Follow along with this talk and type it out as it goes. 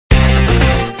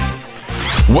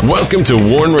Welcome to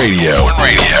Warn Radio.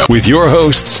 With your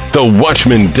hosts, the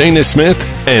Watchman Dana Smith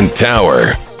and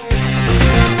Tower.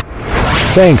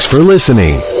 Thanks for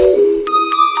listening.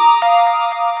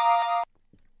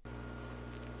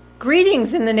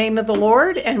 Greetings in the name of the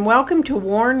Lord, and welcome to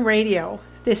Warn Radio.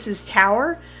 This is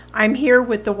Tower. I'm here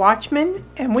with the Watchman,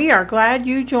 and we are glad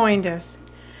you joined us.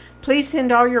 Please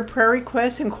send all your prayer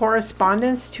requests and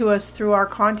correspondence to us through our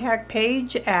contact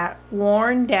page at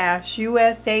warn-usa.com.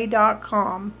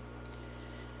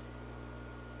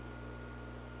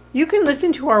 You can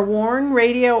listen to our Warn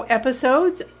Radio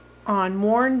episodes on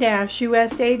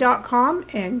warn-usa.com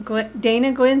and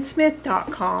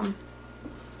danaglennsmith.com.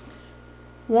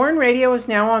 Warn Radio is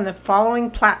now on the following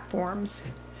platforms: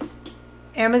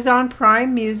 Amazon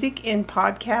Prime Music in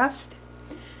podcast,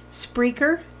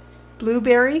 Spreaker,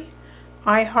 Blueberry,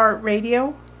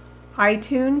 iHeartRadio,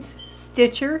 iTunes,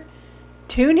 Stitcher,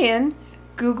 TuneIn,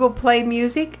 Google Play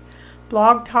Music,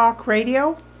 Blog Talk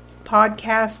Radio,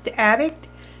 Podcast Addict,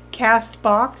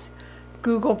 Castbox,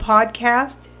 Google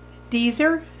Podcast,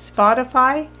 Deezer,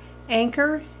 Spotify,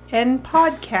 Anchor, and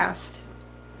Podcast.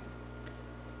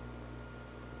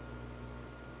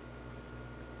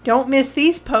 Don't miss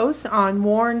these posts on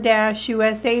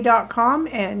warn-usa.com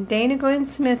and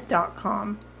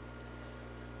danaglennsmith.com.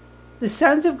 The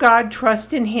sons of God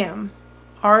trust in Him,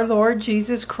 our Lord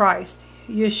Jesus Christ,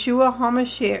 Yeshua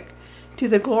HaMashiach, to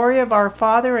the glory of our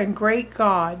Father and great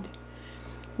God.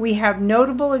 We have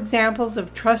notable examples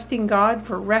of trusting God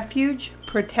for refuge,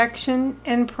 protection,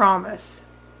 and promise.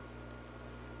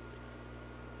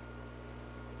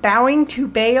 Bowing to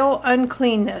Baal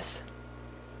uncleanness.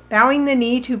 Bowing the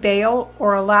knee to Baal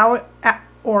or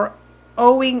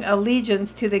owing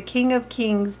allegiance to the King of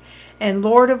Kings and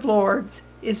Lord of Lords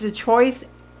is a choice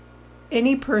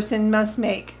any person must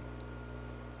make.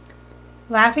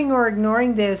 Laughing or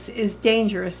ignoring this is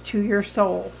dangerous to your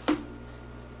soul.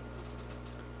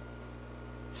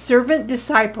 Servant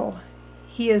disciple.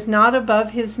 He is not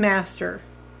above his master.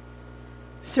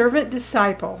 Servant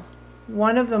disciple.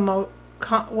 One of the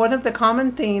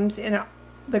common themes in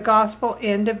the gospel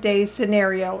end of days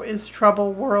scenario is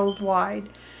trouble worldwide.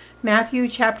 Matthew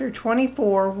chapter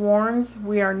 24 warns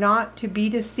we are not to be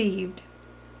deceived.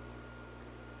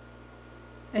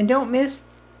 And don't miss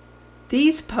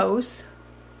these posts.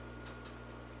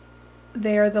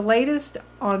 They are the latest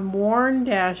on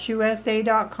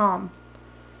warn-usa.com.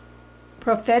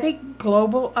 Prophetic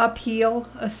Global Upheaval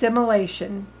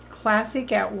Assimilation,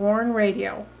 classic at Warn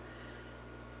Radio.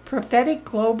 Prophetic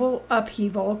global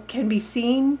upheaval can be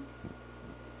seen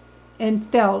and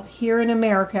felt here in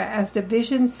America as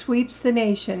division sweeps the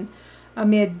nation.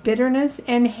 Amid bitterness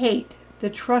and hate, the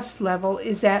trust level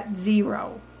is at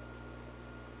zero.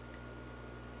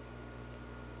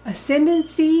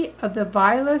 Ascendancy of the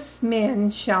vilest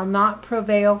men shall not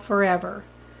prevail forever.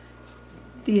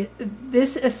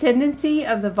 This ascendancy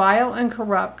of the vile and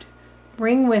corrupt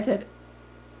bring with it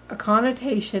a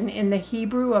connotation in the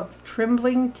Hebrew of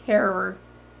trembling terror.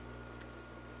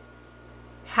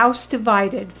 House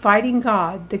Divided, Fighting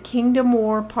God, The Kingdom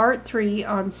War, Part 3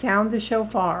 on Sound the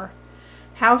Shofar.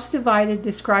 House Divided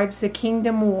describes the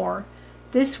Kingdom War.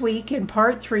 This week, in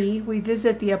Part 3, we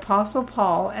visit the Apostle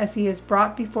Paul as he is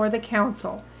brought before the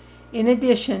council. In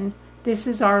addition, this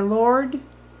is our Lord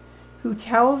who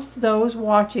tells those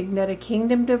watching that a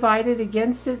kingdom divided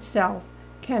against itself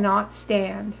cannot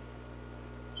stand.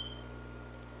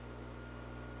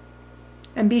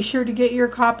 And be sure to get your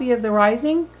copy of The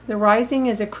Rising. The Rising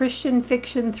is a Christian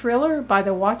fiction thriller by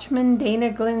the Watchman Dana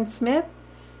Glenn Smith.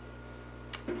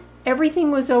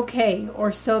 Everything was okay,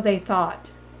 or so they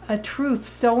thought. A truth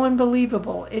so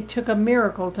unbelievable it took a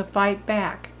miracle to fight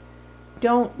back.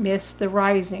 Don't miss The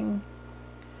Rising.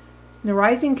 The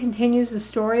Rising continues the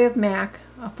story of Mac,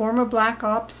 a former Black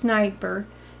Ops sniper,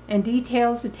 and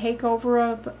details the takeover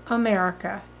of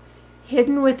America.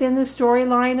 Hidden within the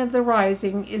storyline of The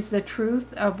Rising is the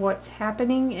truth of what's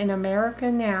happening in America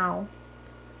now.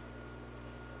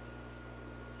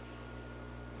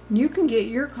 You can get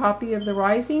your copy of The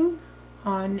Rising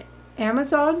on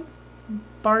Amazon,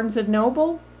 Barnes &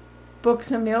 Noble,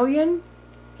 Books A Million,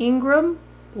 Ingram,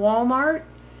 Walmart,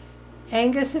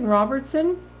 Angus and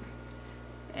Robertson,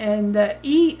 and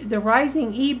the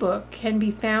Rising ebook can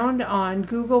be found on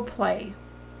Google Play.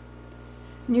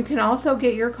 And you can also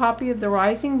get your copy of The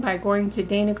Rising by going to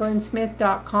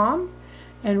danaglennsmith.com.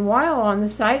 And while on the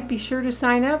site, be sure to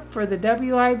sign up for the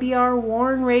WIBR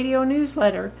Warn Radio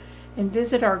newsletter and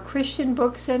visit our Christian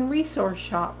books and resource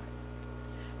shop.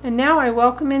 And now I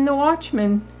welcome in the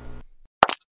Watchman.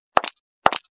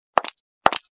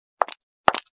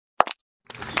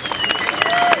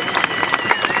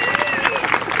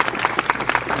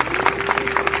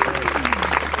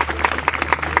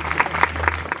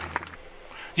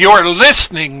 You're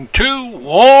listening to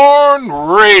Warn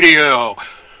Radio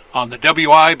on the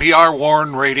WIBR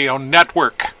Warn Radio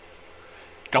Network.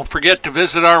 Don't forget to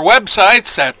visit our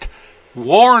websites at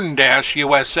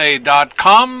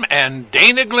warn-usa.com and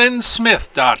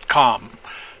danaglennsmith.com.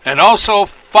 And also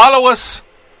follow us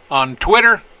on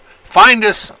Twitter, find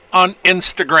us on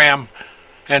Instagram,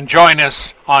 and join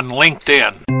us on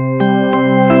LinkedIn.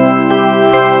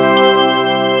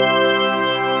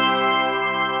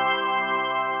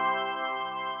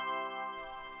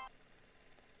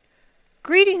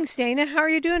 Greetings, Dana. How are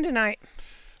you doing tonight?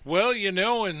 Well,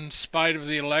 in spite of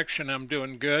the election, I'm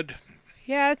doing good.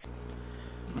 Yeah, it's...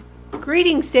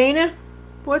 Greetings, Dana.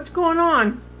 What's going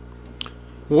on?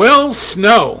 Well,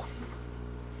 snow.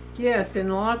 Yes,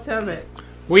 and lots of it.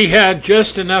 We had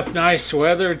just enough nice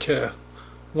weather to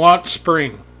want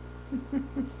spring.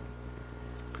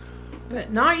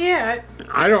 But not yet.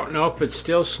 I don't know if it's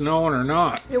still snowing or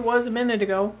not. It was a minute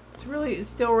ago. It's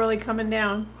still really coming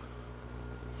down.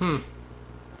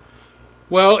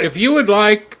 Well, if you would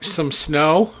like some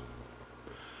snow,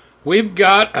 we've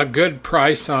got a good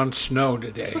price on snow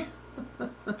today.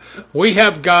 We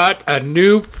have got a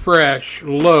new fresh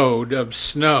load of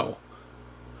snow.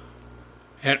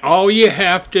 And all you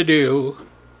have to do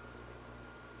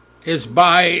is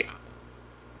buy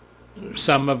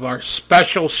some of our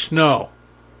special snow.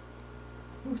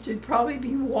 Which would probably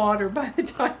be water by the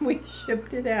time we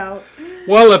shipped it out.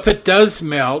 Well, if it does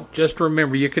melt, just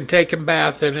remember you can take a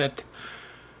bath in it.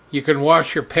 You can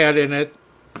wash your pet in it.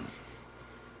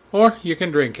 Or you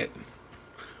can drink it.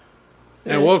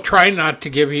 And we'll try not to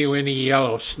give you any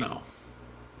yellow snow.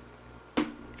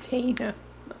 Dana.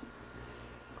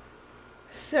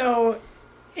 So,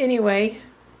 anyway,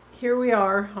 here we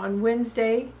are on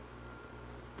Wednesday,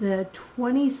 the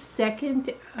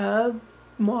 22nd of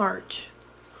March.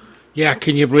 Yeah,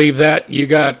 can you believe that? You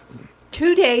got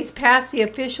 2 days past the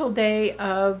official day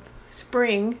of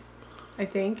spring, I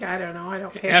think. I don't know. I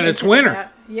don't pay and it's attention to winter.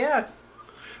 that. Yes.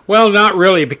 Well, not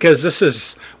really,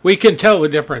 because we can tell the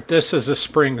difference. This is a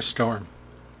spring storm.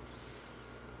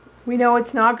 We know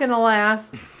it's not going to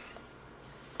last.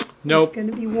 Nope. It's going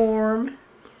to be warm.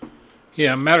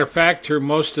 Yeah, matter of fact, through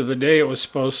most of the day it was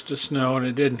supposed to snow, and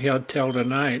it didn't till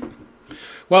tonight.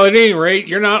 Well, at any rate,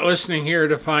 you're not listening here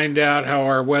to find out how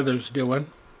our weather's doing.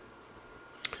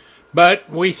 But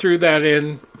we threw that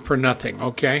in for nothing,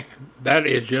 okay? That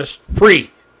is just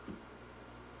free.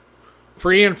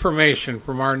 Free information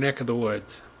from our neck of the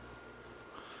woods.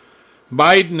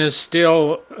 Biden is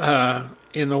still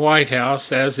in the White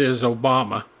House, as is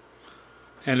Obama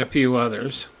and a few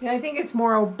others. Yeah, I think it's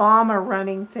more Obama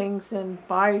running things than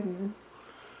Biden.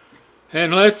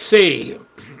 And let's see.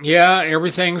 Yeah,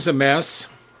 everything's a mess.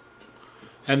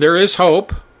 And there is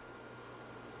hope.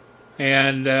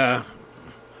 And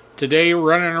today,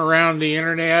 running around the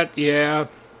internet, yeah,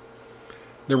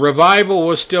 the revival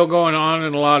was still going on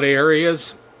in a lot of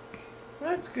areas.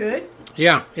 That's good.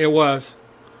 Yeah, it was.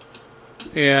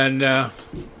 And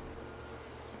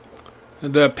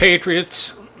the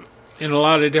patriots in a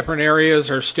lot of different areas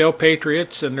are still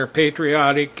patriots, and they're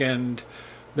patriotic, and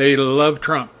they love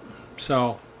Trump.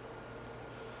 So,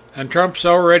 and Trump's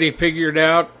already figured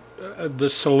out the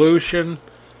solution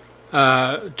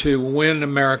to win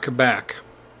America back.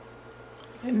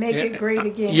 And make it great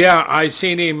again. Yeah, I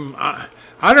seen him.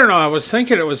 I don't know. I was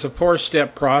thinking it was a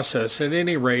 4-step process. At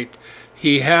any rate,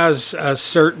 he has a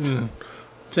certain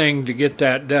thing to get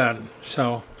that done.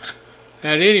 So,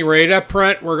 at any rate, up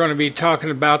front, we're going to be talking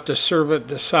about the servant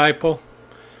disciple.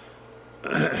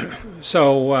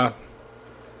 So,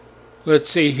 let's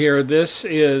see here. This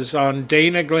is on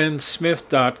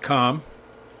danaglennsmith.com.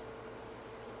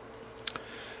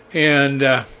 And,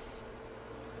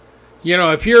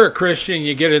 if you're a Christian,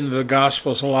 you get into the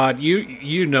Gospels a lot.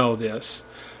 You know this.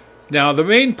 Now, the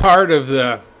main part of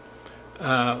the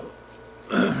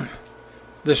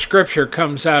scripture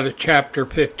comes out of chapter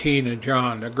 15 of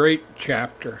John, a great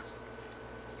chapter.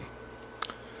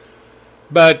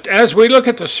 But as we look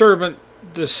at the servant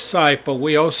disciple,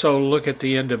 we also look at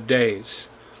the end of days.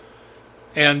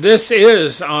 And this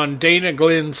is on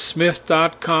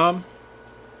danaglennsmith.com.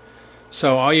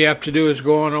 So all you have to do is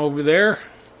go on over there,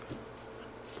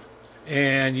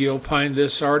 and you'll find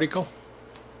this article.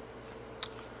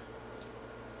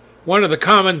 One of the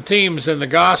common themes in the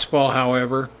gospel,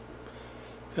 however,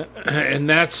 and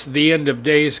that's the end of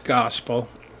days gospel,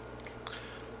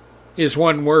 is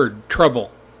one word: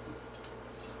 trouble.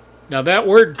 Now that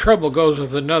word trouble goes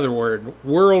with another word: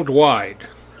 worldwide.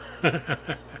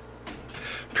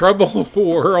 Trouble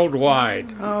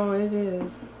worldwide. Oh, it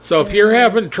is. So if you're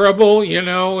having trouble,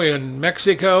 in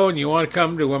Mexico and you want to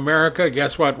come to America,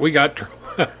 guess what? We got trouble.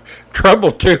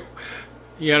 trouble too.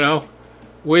 You know,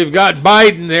 we've got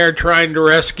Biden there trying to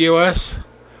rescue us.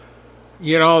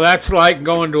 You know, that's like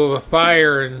going to a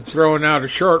fire and throwing out a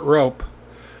short rope,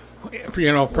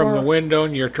 you know, from the window,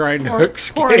 and you're trying to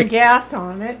escape. Pouring gas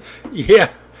on it.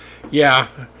 Yeah.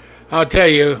 I'll tell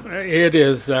you, it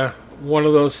is one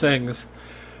of those things.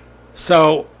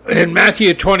 So, in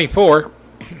Matthew 24,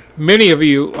 many of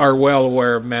you are well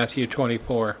aware of Matthew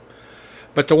 24.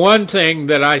 But the one thing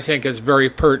that I think is very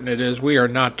pertinent is we are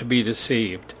not to be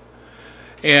deceived.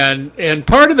 And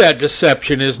part of that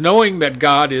deception is knowing that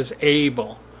God is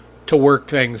able to work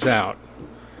things out.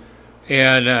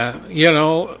 And, you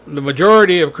know, the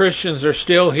majority of Christians are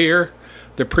still here.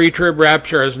 The pre-trib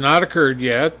rapture has not occurred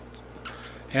yet.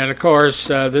 And, of course,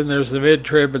 then there's the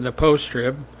mid-trib and the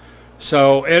post-trib.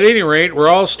 So, at any rate, we're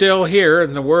all still here,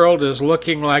 and the world is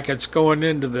looking like it's going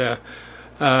into the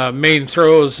main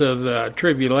throes of the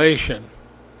tribulation.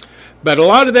 But a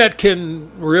lot of that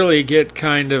can really get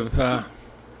kind of...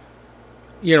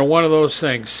 you know, one of those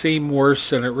things seem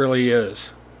worse than it really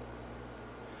is.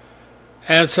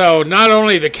 And so not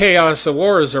only the chaos of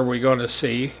wars are we going to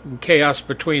see, chaos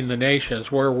between the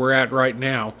nations, where we're at right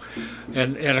now.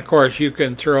 And of course, you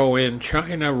can throw in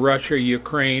China, Russia,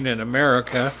 Ukraine, and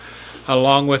America,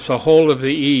 along with the whole of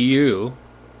the EU.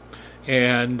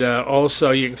 And also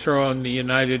you can throw in the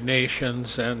United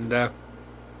Nations and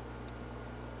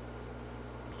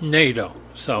NATO.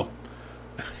 So...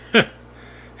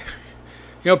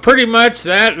 you know, pretty much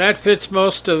that fits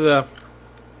most of the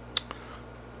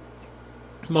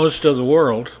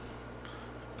world.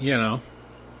 You know,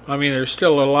 I mean, there's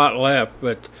still a lot left,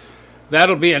 but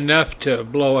that'll be enough to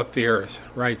blow up the earth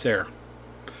right there.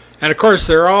 And of course,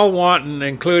 they're all wanting,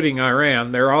 including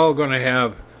Iran, they're all going to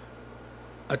have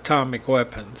atomic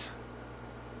weapons.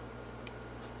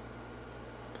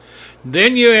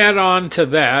 Then you add on to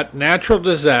that natural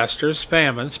disasters,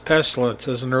 famines,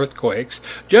 pestilences, and earthquakes,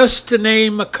 just to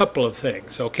name a couple of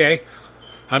things, okay?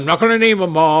 I'm not going to name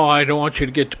them all. I don't want you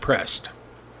to get depressed.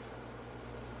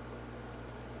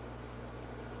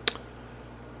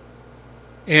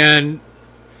 And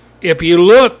if you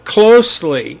look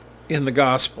closely in the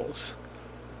Gospels,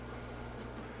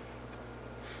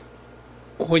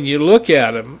 when you look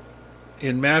at them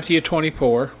in Matthew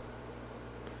 24,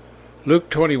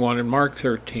 Luke 21 and Mark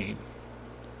 13.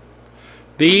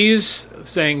 These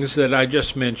things that I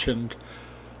just mentioned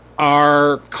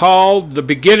are called the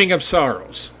beginning of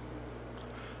sorrows.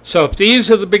 So if these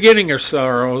are the beginning of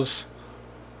sorrows,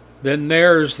 then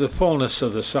there's the fullness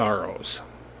of the sorrows.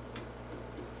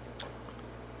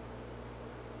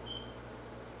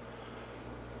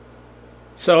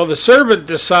 So the servant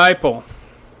disciple,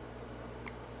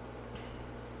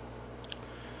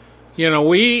 you know,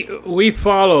 we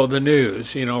follow the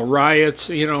news, you know, riots,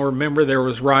 you know, remember there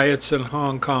was riots in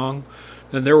Hong Kong,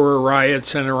 then there were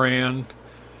riots in Iran,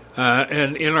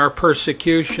 and in our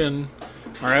persecution,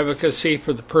 our advocacy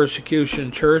for the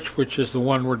persecution church, which is the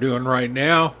one we're doing right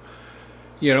now,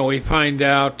 you know, we find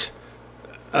out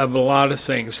of a lot of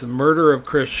things. The murder of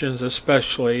Christians,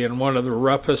 especially in one of the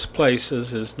roughest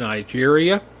places, is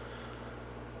Nigeria,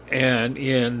 and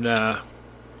in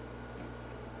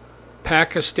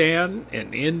Pakistan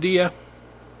and India.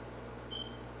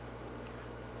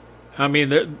 I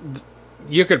mean,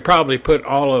 you could probably put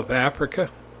all of Africa,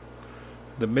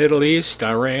 the Middle East,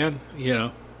 Iran, you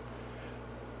know.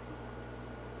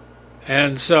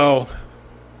 And so,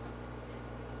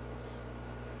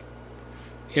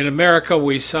 in America,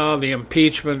 we saw the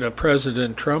impeachment of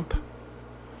President Trump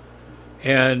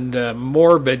and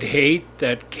morbid hate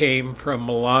that came from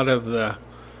a lot of the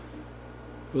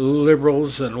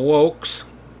liberals and wokes,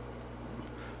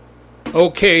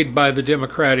 okayed by the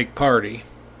Democratic Party.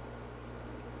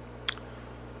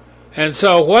 And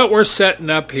so what we're setting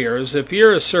up here is, if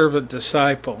you're a servant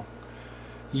disciple,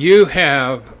 you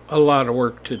have a lot of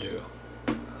work to do.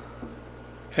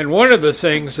 And one of the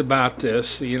things about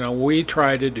this, you know, we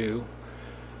try to do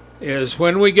is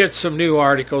when we get some new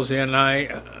articles in,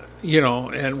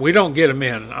 and we don't get them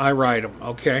in, I write them,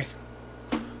 okay?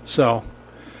 So,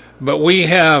 but we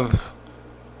have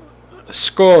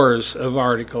scores of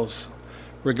articles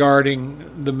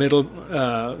regarding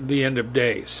the end of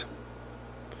days.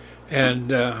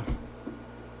 And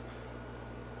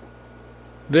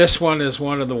this one is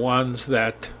one of the ones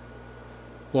that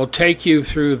will take you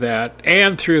through that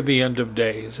and through the end of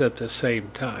days at the same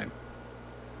time.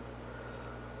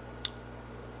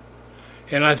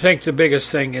 And I think the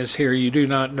biggest thing is here, you do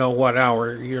not know what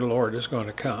hour your Lord is going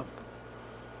to come.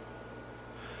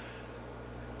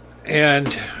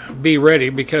 And be ready,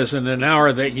 because in an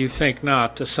hour that you think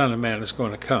not, the Son of Man is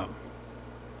going to come.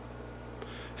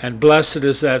 And blessed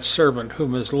is that servant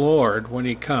whom his Lord, when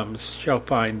he comes, shall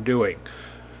find doing.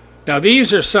 Now,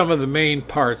 these are some of the main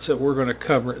parts that we're going to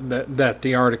cover, that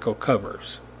the article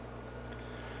covers.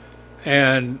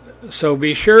 And so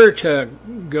be sure to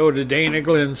go to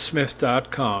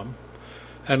DanaGlynnSmith.com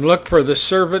and look for the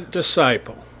servant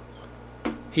disciple.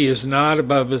 He is not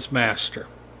above his master.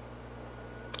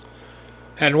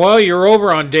 And while you're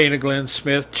over on Dana Glenn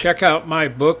Smith, check out my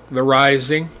book, The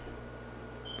Rising.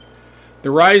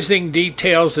 The Rising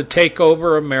details the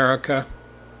takeover of America.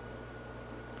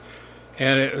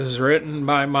 And it was written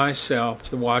by myself,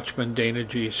 the Watchman Dana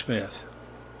G. Smith.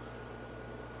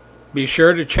 Be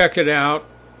sure to check it out.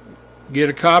 Get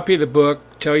a copy of the book.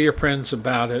 Tell your friends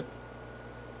about it.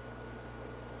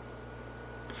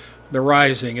 The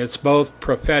Rising. It's both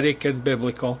prophetic and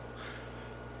biblical.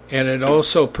 And it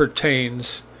also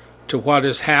pertains to what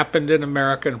has happened in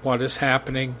America and what is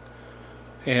happening.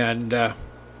 And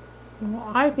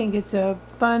well, I think it's a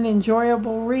fun,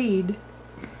 enjoyable read.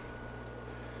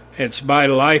 It's by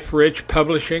Life Rich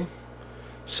Publishing.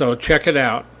 So check it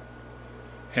out.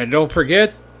 And don't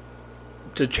forget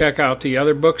to check out the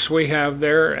other books we have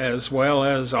there, as well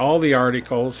as all the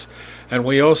articles. And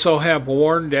we also have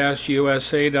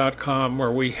warn-usa.com,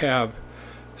 where we have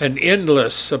an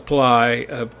endless supply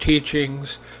of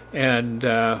teachings and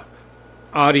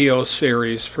audio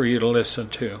series for you to listen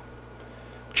to.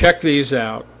 Check these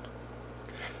out.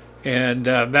 And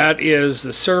that is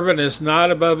The Servant is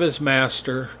Not Above His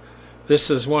Master. This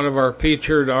is one of our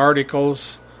featured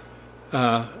articles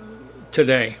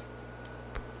today.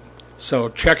 So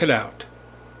check it out.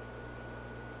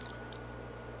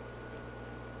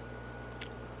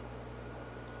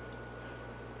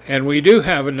 And we do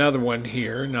have another one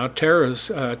here. Now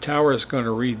Tower's going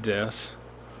to read this.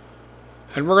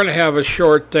 And we're going to have a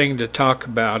short thing to talk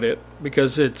about it,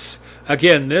 because it's,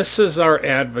 again, this is our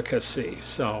advocacy.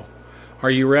 So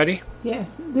are you ready?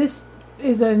 Yes. This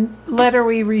is a letter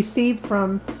we received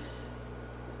from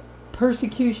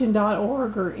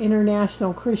Persecution.org, or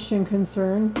International Christian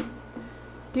Concern.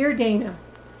 Dear Dana,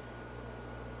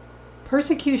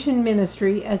 persecution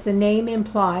ministry, as the name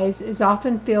implies, is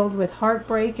often filled with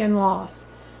heartbreak and loss,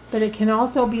 but it can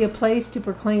also be a place to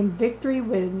proclaim victory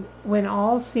when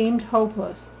all seemed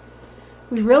hopeless.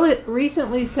 We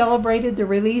recently celebrated the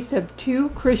release of 2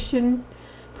 Christian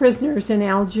prisoners in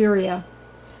Algeria.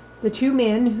 The 2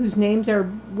 men, whose names are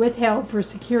withheld for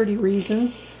security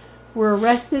reasons, were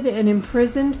arrested and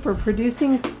imprisoned for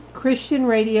producing Christian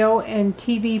radio and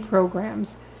TV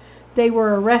programs. They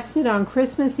were arrested on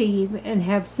Christmas Eve and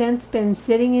have since been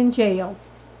sitting in jail.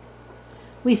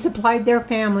 We supplied their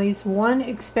families, one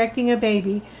expecting a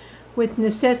baby, with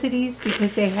necessities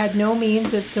because they had no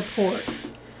means of support.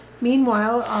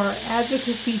 Meanwhile, our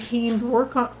advocacy team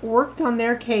worked on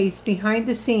their case behind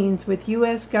the scenes with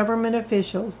U.S. government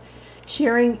officials,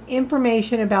 sharing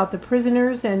information about the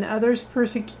prisoners and other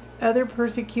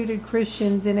persecuted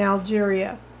Christians in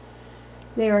Algeria.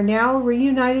 They are now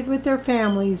reunited with their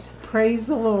families. Praise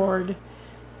the Lord.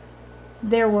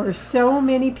 There were so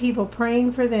many people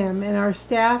praying for them, and our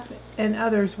staff and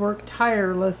others worked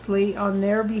tirelessly on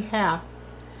their behalf.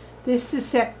 This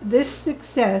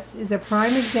success is a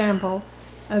prime example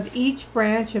of each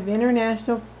branch of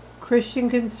International Christian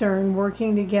Concern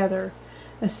working together.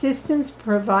 Assistance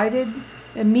provided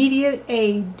immediate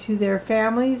aid to their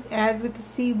families.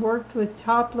 Advocacy worked with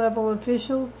top-level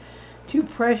officials to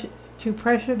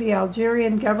pressure the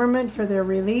Algerian government for their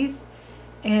release,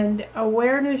 and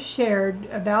awareness shared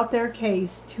about their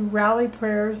case to rally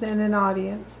prayers and an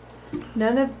audience.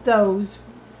 None of this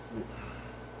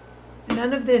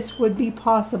would be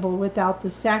possible without the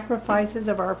sacrifices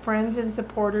of our friends and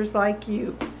supporters like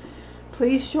you.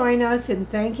 Please join us in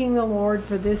thanking the Lord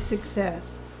for this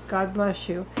success. God bless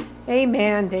you.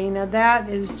 Amen, Dana. That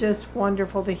is just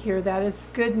wonderful to hear that. It's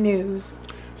good news.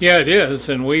 Yeah, it is.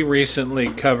 And we recently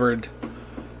covered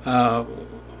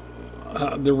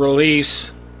the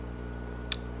release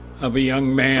of a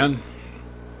young man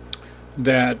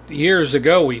that years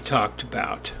ago we talked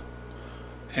about.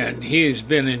 And he's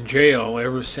been in jail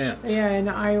ever since. Yeah, in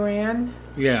Iran.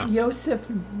 Yeah. Yosef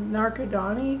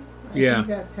Narkadani. I think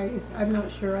that's how you say. I'm not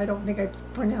sure. I don't think I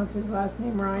pronounced his last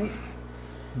name right.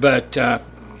 But,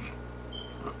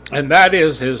 and that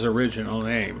is his original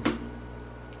name.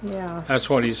 Yeah. That's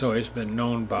what he's always been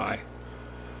known by.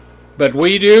 But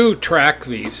we do track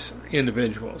these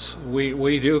individuals.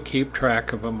 We do keep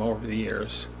track of them over the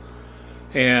years.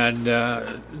 And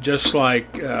just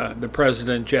like the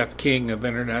President Jeff King of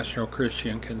International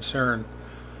Christian Concern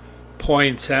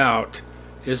points out,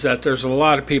 is that there's a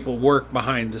lot of people work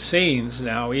behind the scenes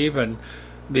now, even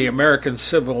the American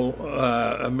Civil,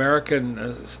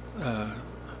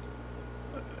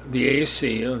 the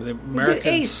AC, the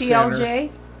American Is it Center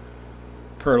ACLJ?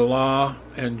 for Law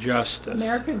and Justice.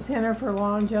 American Center for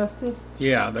Law and Justice?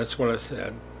 Yeah, that's what I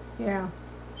said. Yeah.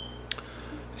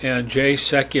 And Jay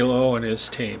Sekulow and his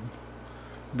team.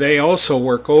 They also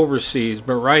work overseas,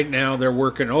 but right now they're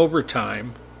working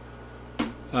overtime.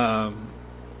 And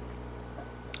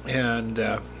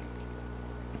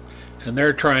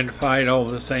they're trying to fight all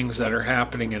the things that are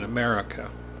happening in America.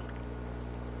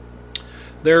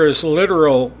 There is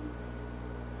literal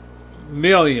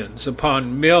millions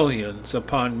upon millions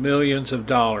upon millions of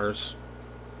dollars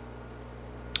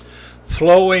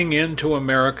flowing into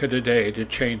America today to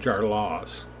change our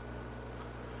laws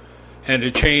and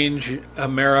to change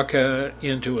America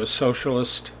into a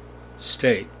socialist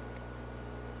state,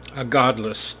 a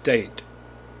godless state.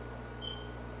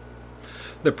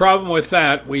 The problem with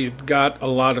that, we've got a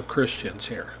lot of Christians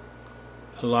here,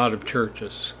 a lot of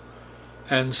churches.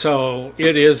 And so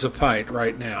it is a fight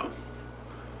right now.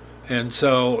 And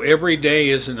so every day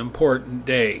is an important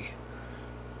day.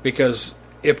 Because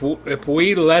if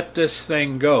we let this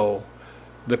thing go,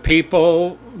 the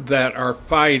people that are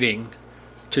fighting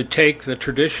to take the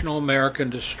traditional American,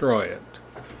 destroy it,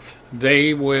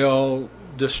 they will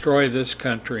destroy this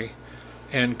country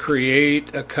and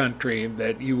create a country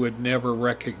that you would never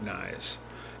recognize.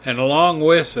 And along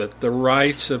with it, the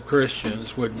rights of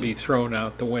Christians would be thrown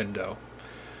out the window.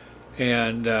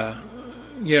 And,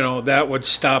 that would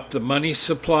stop the money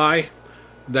supply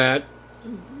that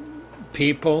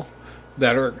people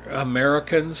that are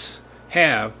Americans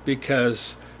have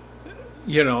because,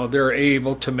 they're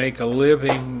able to make a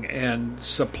living and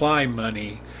supply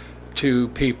money to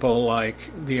people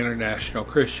like the International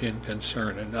Christian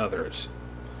Concern and others.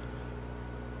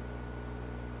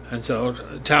 And so,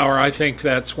 Tower, I think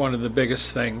that's one of the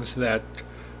biggest things that,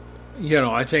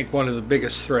 I think one of the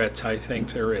biggest threats I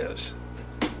think there is.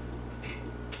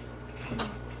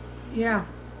 Yeah,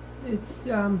 it's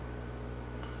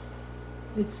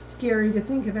scary to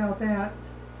think about that.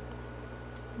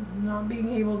 Not being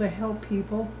able to help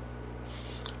people.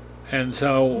 And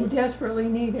so who desperately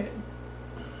need it.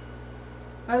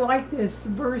 I like this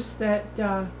verse that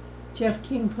Jeff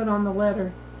King put on the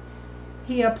letter.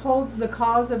 He upholds the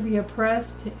cause of the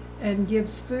oppressed and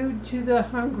gives food to the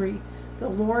hungry. The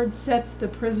Lord sets the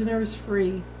prisoners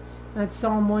free. That's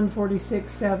Psalm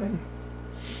 146:7.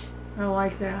 I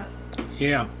like that.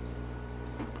 Yeah.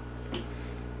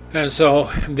 And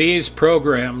so these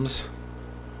programs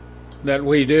that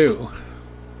we do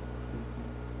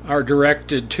are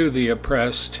directed to the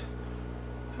oppressed,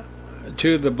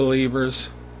 to the believers,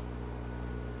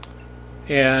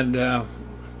 and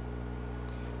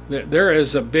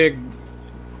there's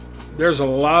a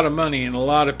lot of money and a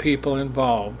lot of people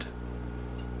involved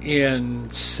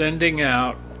in sending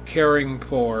out, caring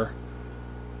for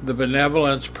the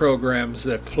benevolence programs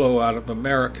that flow out of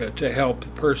America to help the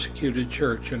persecuted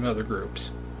church and other groups.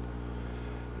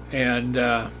 And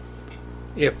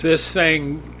if this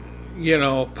thing,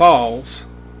 falls,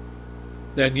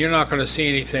 then you're not going to see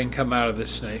anything come out of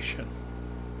this nation.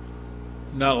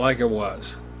 Not like it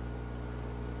was.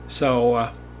 So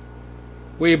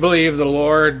we believe the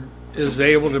Lord is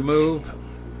able to move,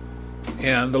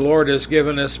 and the Lord has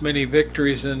given us many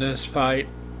victories in this fight,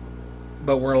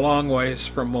 but we're a long ways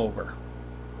from over.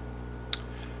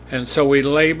 And so we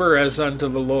labor as unto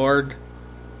the Lord,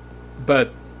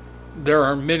 but there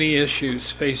are many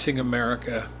issues facing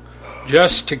America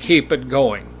just to keep it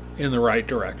going in the right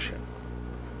direction.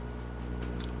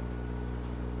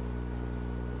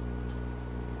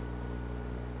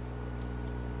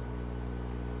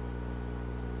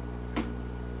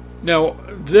 Now,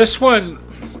 this one,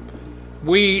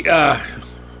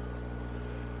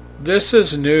 this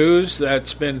is news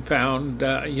that's been found,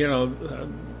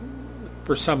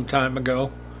 for some time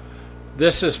ago.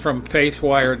 This is from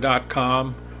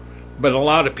faithwire.com, but a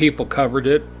lot of people covered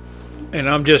it, and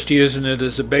I'm just using it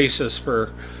as a basis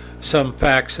for some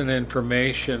facts and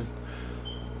information.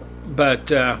 But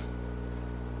do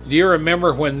you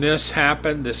remember when this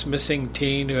happened, this missing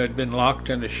teen who had been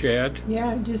locked in a shed?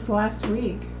 Yeah, just last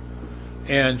week.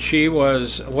 And she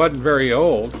wasn't very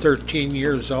old, 13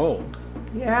 years old.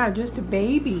 Yeah, just a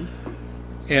baby.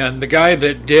 And the guy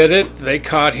that did it, they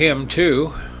caught him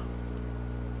too.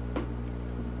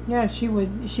 Yeah,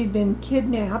 she'd been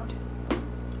kidnapped,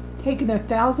 taken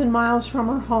 1,000 miles from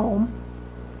her home,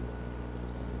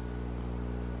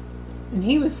 and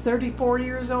he was 34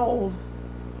 years old.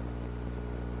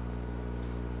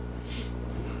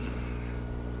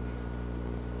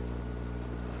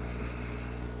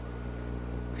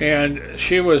 And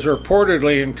she was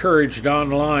reportedly encouraged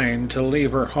online to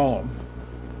leave her home.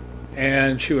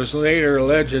 And she was later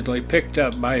allegedly picked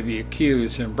up by the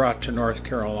accused and brought to North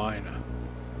Carolina.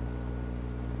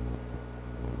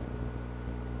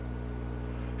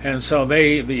 And so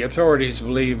the authorities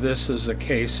believe this is a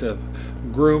case of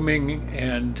grooming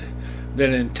and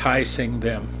then enticing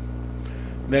them.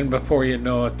 Then before you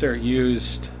know it, they're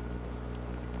used,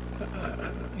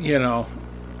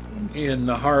 in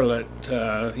the harlot,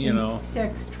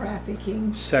 sex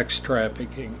trafficking. Sex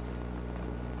trafficking.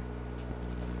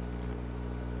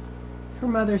 Her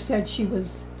mother said she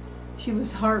was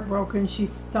heartbroken. She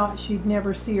thought she'd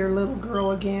never see her little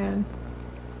girl again.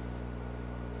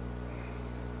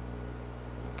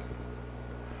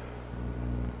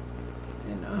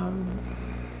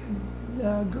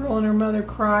 The girl and her mother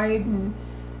cried, and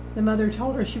the mother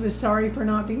told her she was sorry for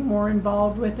not being more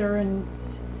involved with her, and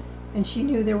she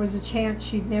knew there was a chance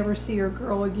she'd never see her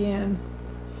girl again.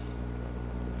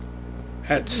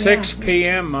 At 6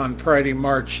 p.m. on Friday,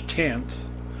 March 10th,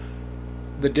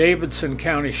 the Davidson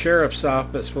County Sheriff's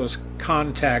Office was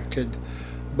contacted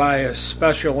by a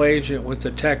special agent with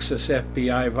the Texas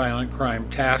FBI Violent Crime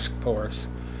Task Force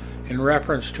in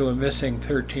reference to a missing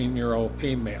 13-year-old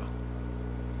female.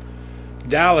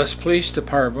 Dallas Police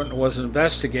Department was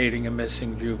investigating a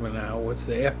missing juvenile with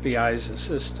the FBI's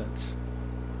assistance.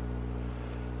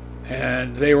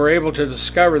 And they were able to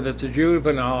discover that the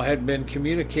juvenile had been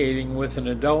communicating with an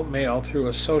adult male through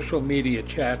a social media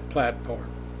chat platform.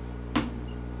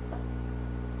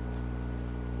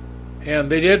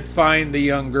 And they did find the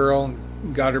young girl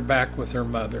and got her back with her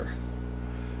mother.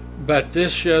 But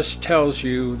this just tells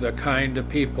you the kind of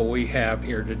people we have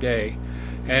here today.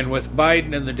 And with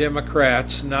Biden and the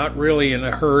Democrats not really in a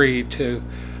hurry to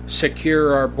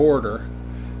secure our border,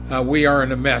 we are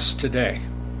in a mess today.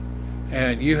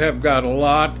 And you have got a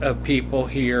lot of people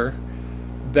here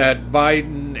that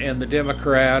Biden and the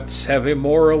Democrats have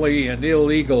immorally and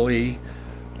illegally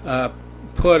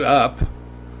put up,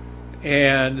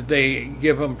 and they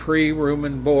give them free room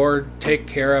and board, take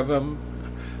care of them.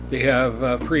 They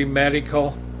have free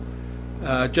medical,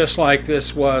 just like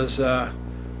this was a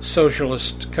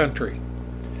socialist country.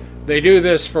 They do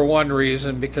this for one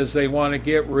reason, because they want to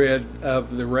get rid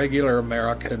of the regular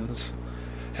Americans.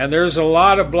 And there's a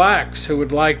lot of blacks who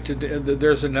would like to,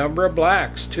 there's a number of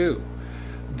blacks too,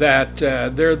 that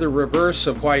they're the reverse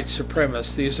of white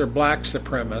supremacists. These are black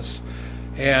supremacists.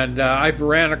 And I've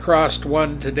ran across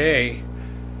one today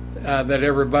that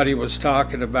everybody was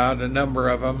talking about, a number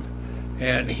of them,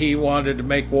 and he wanted to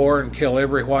make war and kill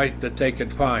every white that they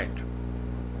could find.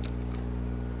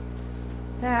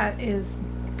 That is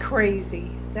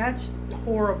crazy. That's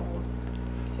horrible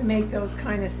to make those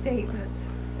kind of statements.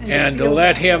 And to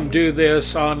let him do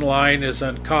this online is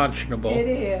unconscionable. It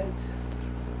is.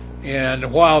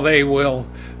 And while they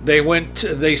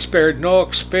spared no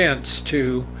expense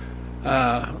to,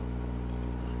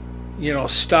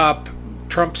 stop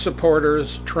Trump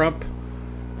supporters,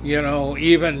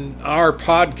 even our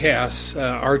podcasts,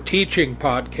 our teaching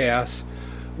podcasts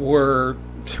were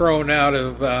thrown out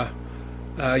of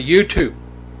YouTube.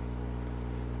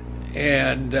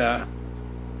 And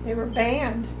they were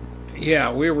banned.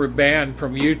 Yeah, we were banned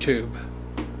from YouTube.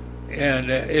 And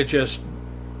it just,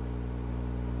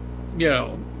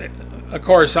 of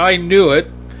course I knew it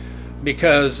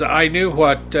because I knew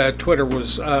what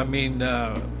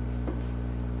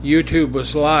YouTube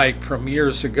was like from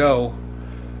years ago.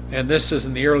 And this is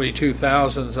in the early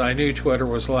 2000s. I knew Twitter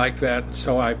was like that,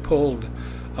 so I pulled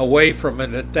away from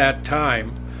it at that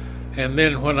time. And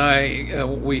then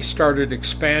when we started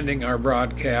expanding our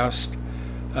broadcast,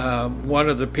 one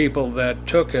of the people that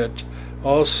took it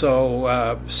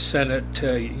also sent it to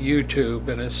YouTube,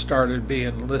 and it started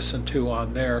being listened to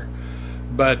on there.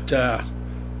 But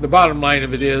the bottom line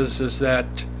of it is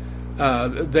that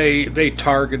they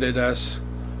targeted us,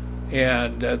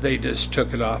 and they just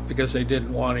took it off because they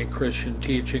didn't want any Christian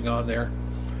teaching on there.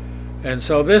 And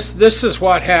so this is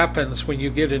what happens when you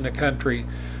get in a country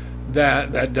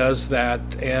that does that,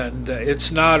 and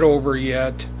it's not over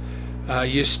yet.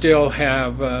 You still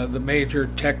have the major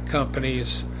tech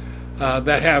companies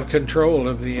that have control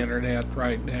of the internet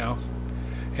right now.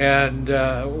 And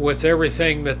with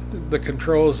everything that the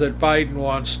controls that Biden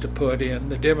wants to put in,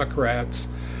 the Democrats,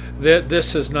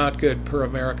 this is not good for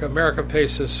America. America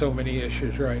faces so many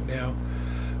issues right now.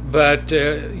 But,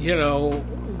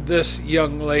 this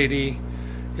young lady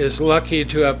is lucky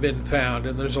to have been found,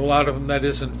 and there's a lot of them that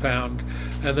isn't found.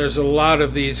 And there's a lot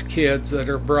of these kids that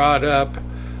are brought up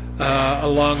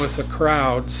along with the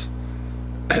crowds,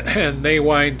 and they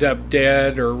wind up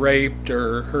dead or raped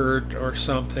or hurt or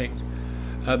something.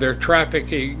 They're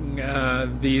trafficking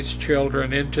these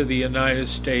children into the United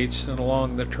States and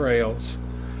along the trails.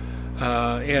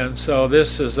 And so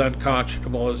this is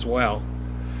unconscionable as well.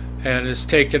 And it's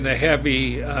taken a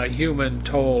heavy human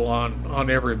toll on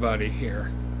everybody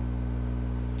here.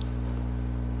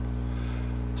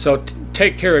 So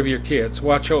take care of your kids.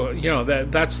 Watch,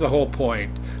 that's the whole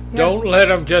point. Yeah. Don't let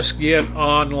them just get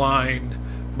online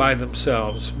by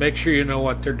themselves. Make sure you know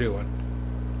what they're doing.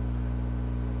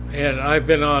 And I've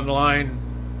been online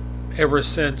ever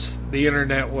since the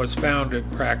internet was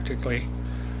founded, practically.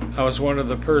 I was one of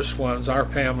the first ones, our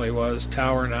family was,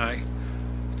 Tower and I,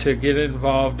 to get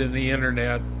involved in the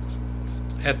internet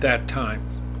at that time.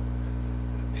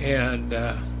 And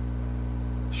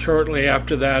shortly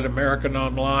after that, American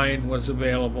Online was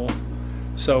available.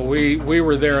 So we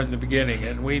were there in the beginning,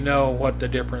 and we know what the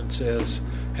difference is.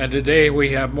 And today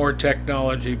we have more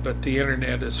technology, but the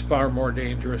internet is far more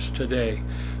dangerous today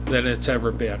than it's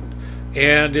ever been.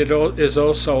 And it is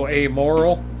also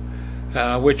amoral,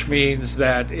 which means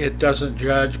that it doesn't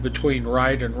judge between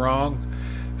right and wrong.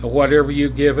 Whatever you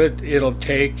give it, it'll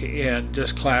take and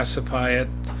just classify it,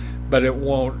 but it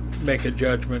won't make a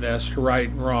judgment as to right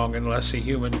and wrong unless a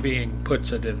human being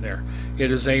puts it in there.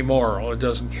 It is amoral. It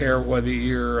doesn't care whether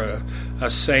you're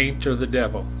a saint or the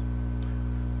devil.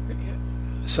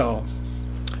 So,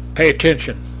 pay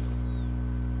attention.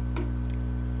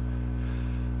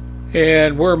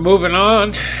 And we're moving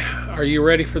on. Are you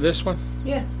ready for this one?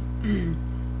 Yes.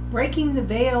 Breaking the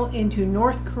veil into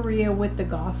North Korea with the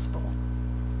gospel.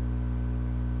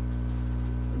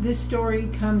 This story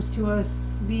comes to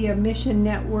us via Mission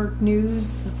Network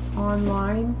News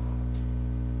online.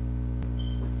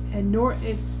 And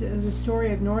it's the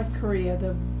story of North Korea.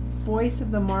 The Voice of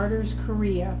the Martyrs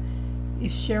Korea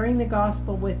is sharing the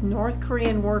gospel with North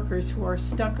Korean workers who are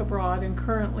stuck abroad and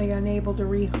currently unable to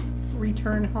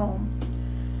return home.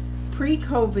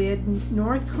 Pre-COVID,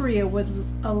 North Korea would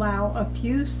allow a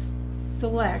few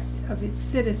select of its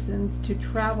citizens to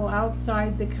travel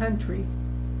outside the country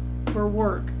for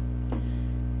work.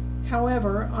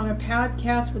 However, on a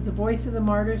podcast with the Voice of the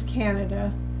Martyrs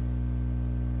Canada,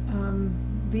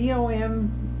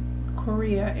 VOM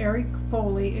Korea, Eric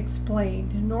Foley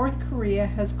explained, North Korea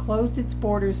has closed its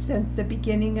borders since the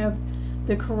beginning of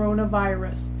the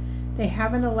coronavirus. They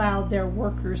haven't allowed their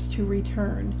workers to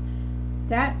return.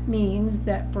 That means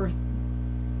that for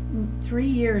 3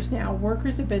 years now,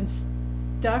 workers have been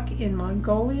stuck in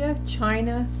Mongolia,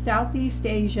 China, Southeast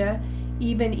Asia,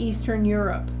 even Eastern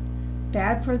Europe.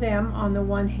 Bad for them on the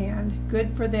one hand,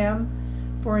 good for them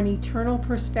for an eternal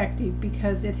perspective,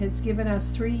 because it has given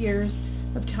us 3 years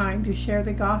of time to share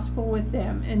the gospel with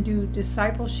them and do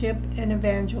discipleship and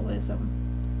evangelism.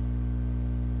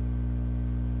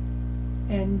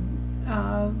 And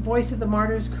Voice of the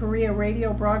Martyrs Korea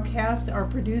radio broadcasts are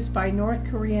produced by North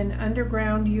Korean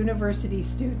underground university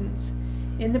students.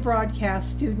 In the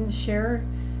broadcast, students share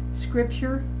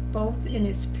scripture both in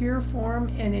its pure form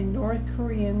and in North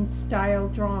Korean style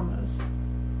dramas.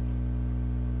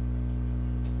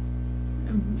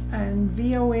 And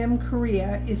VOM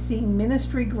Korea is seeing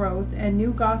ministry growth, and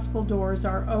new gospel doors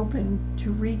are open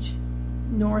to reach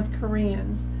North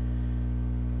Koreans.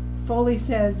 Foley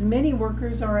says many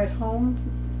workers are at home,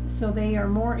 so they are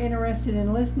more interested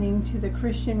in listening to the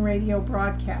Christian radio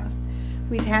broadcast.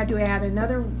 We've had to add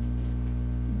another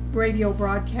radio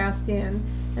broadcast in,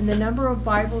 and the number of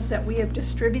Bibles that we have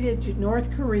distributed to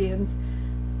North Koreans,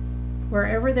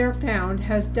 wherever they're found,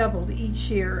 has doubled each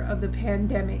year of the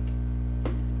pandemic.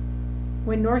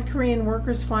 When North Korean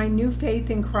workers find new faith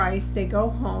in Christ, they go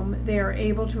home. They are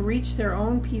able to reach their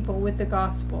own people with the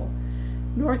gospel.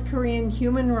 North Korean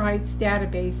Human Rights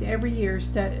Database every year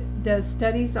does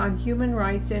studies on human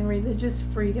rights and religious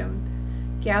freedom,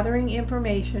 gathering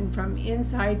information from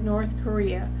inside North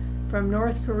Korea, from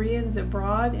North Koreans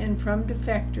abroad, and from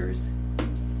defectors.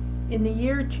 In the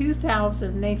year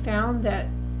 2000, they found that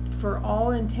for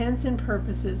all intents and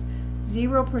purposes,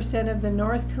 0% of the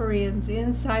North Koreans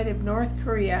inside of North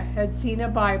Korea had seen a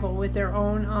Bible with their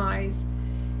own eyes.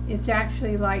 It's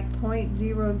actually like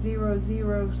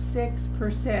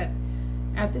 0.0006%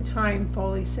 at the time,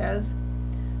 Foley says.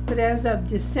 But as of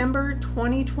December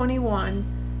 2021,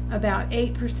 about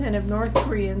 8% of North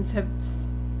Koreans have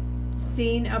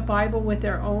seen a Bible with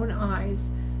their own eyes.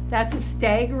 That's a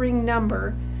staggering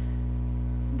number.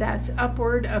 That's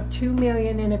upward of 2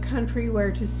 million in a country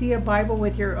where to see a Bible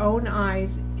with your own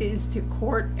eyes is to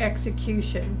court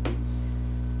execution.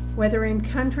 Whether in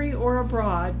country or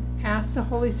abroad, ask the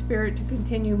Holy Spirit to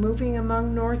continue moving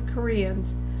among North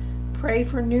Koreans. Pray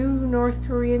for new North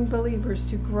Korean believers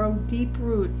to grow deep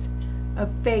roots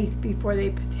of faith before they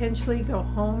potentially go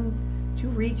home to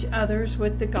reach others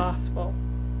with the gospel.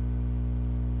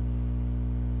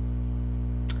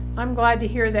 I'm glad to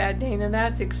hear that, Dana.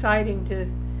 That's exciting to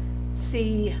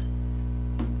see.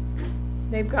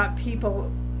 They've got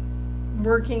people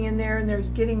working in there and there's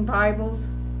getting Bibles.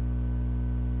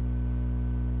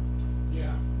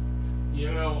 Yeah.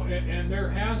 You know, and there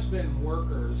has been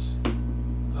workers.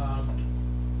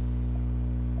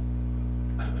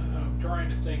 I'm trying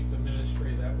to think the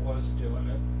ministry that was doing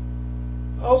it.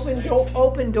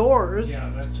 Open doors.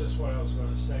 Yeah, that's just what I was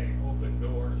going to say. Open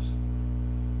doors.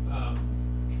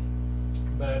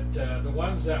 But the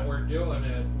ones that were doing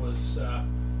it was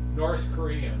North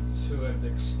Koreans who had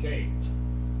escaped,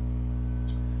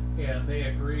 and they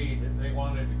agreed and they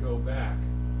wanted to go back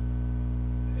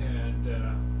and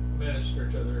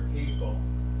minister to their people.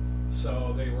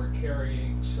 So they were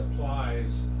carrying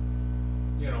supplies,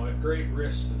 at great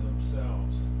risk to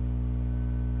themselves.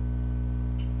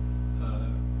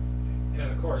 And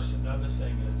of course, another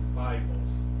thing is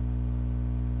Bibles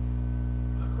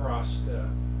across the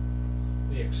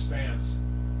expanse.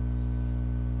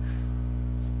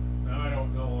 Now, I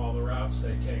don't know all the routes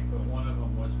they take, but one of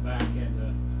them was back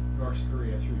into North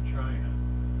Korea through China.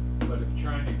 But if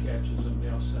China catches them,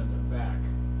 they'll send them back.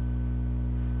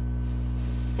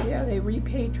 Yeah, they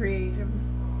repatriate them,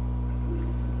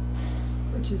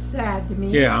 which is sad to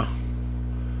me. Yeah.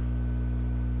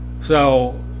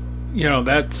 So,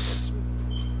 that's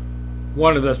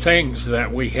one of the things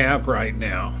that we have right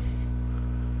now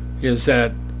is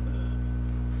that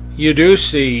you do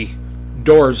see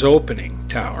doors opening,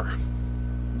 Tower.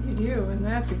 You do, and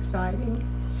that's exciting.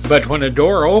 But when a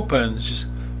door opens,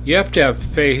 you have to have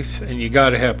faith and you got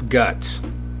to have guts.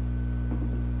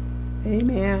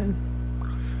 Amen.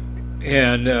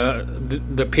 And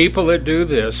the people that do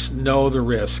this know the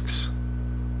risks.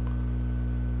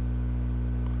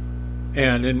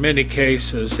 And in many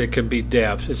cases, it can be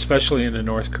death, especially in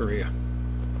North Korea.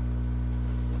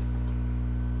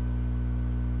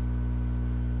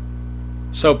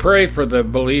 So pray for the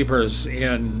believers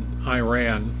in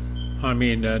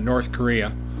North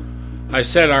Korea. I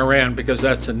said Iran because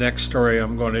that's the next story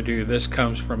I'm going to do. This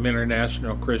comes from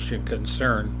International Christian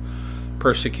Concern,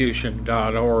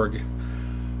 persecution.org.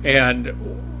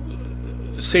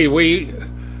 And see, we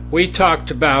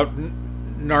talked about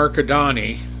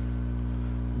Narcodani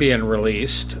being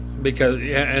released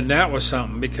and that was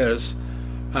something because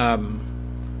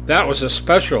that was a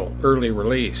special early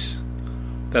release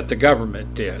that the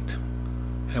government did,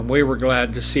 and we were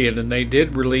glad to see it, and they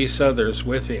did release others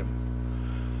with him.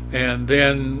 And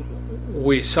then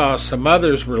we saw some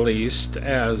others released,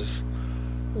 as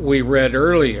we read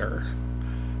earlier.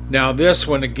 Now this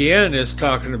one again is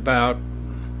talking about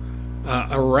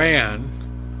Iran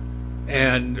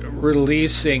and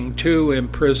releasing 2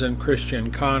 imprisoned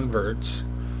Christian converts,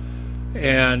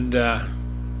 and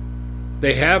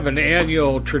they have an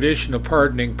annual tradition of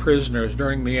pardoning prisoners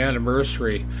during the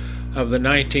anniversary of the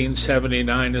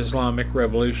 1979 Islamic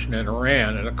Revolution in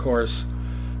Iran. And of course,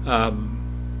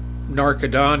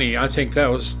 Narcodani, I think that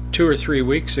was 2 or 3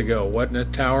 weeks ago, wasn't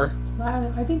it, Tower?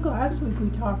 I think last week we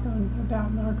talked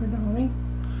about Narcodani.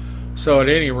 So at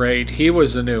any rate, he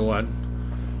was a new one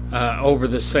over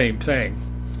the same thing.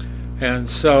 And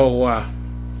so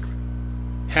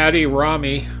Hadi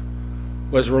Rami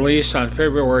was released on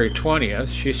February 20th.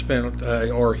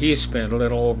 He spent a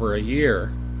little over a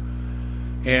year.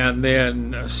 And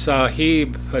then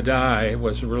Sahib Fadai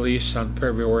was released on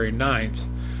February 9th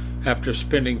after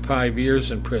spending 5 years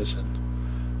in prison.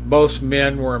 Both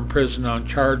men were imprisoned on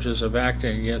charges of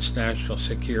acting against national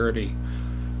security.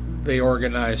 They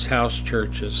organized house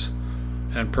churches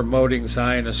and promoting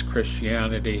Zionist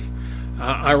Christianity.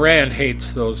 Iran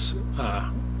hates those,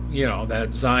 that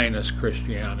Zionist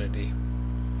Christianity.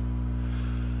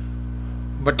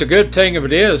 But the good thing of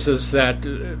it is that,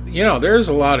 there's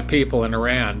a lot of people in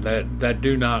Iran that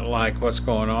do not like what's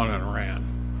going on in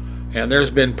Iran. And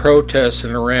there's been protests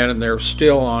in Iran, and they're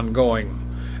still ongoing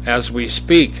as we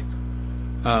speak.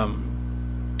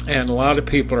 And a lot of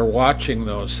people are watching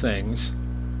those things.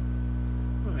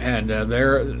 And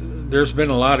there's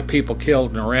been a lot of people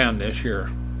killed in Iran this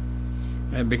year.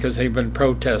 And because they've been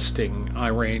protesting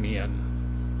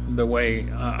the way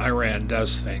Iran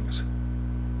does things.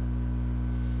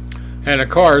 And of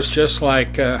course, just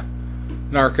like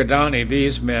Narcodani,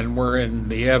 these men were in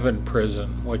the Evin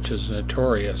prison, which is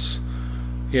notorious.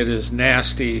 It is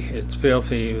nasty, it's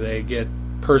filthy, they get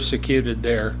persecuted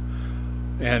there,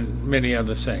 and many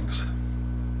other things.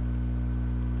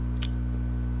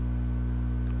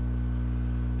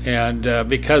 And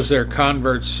because they're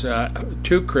converts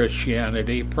to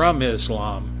Christianity from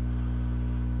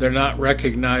Islam, they're not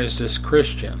recognized as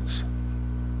Christians.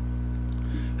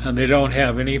 and they don't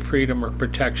have any freedom or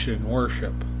protection in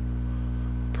worship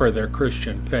for their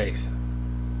Christian faith.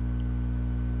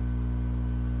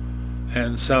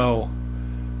 And so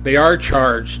they are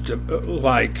charged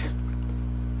like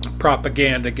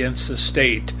propaganda against the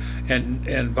state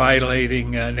and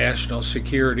violating national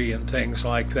security and things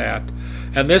like that.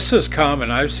 And this is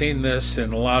common. I've seen this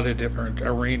in a lot of different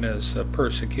arenas of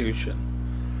persecution.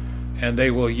 And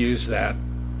they will use that.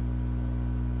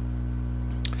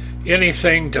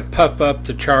 Anything to puff up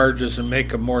the charges and make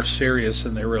them more serious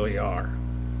than they really are.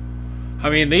 I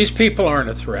mean, these people aren't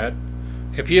a threat.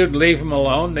 If you'd leave them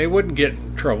alone, they wouldn't get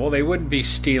in trouble. They wouldn't be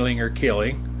stealing or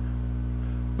killing.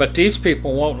 But these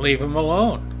people won't leave them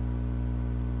alone.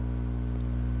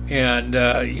 And,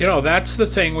 that's the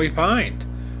thing we find.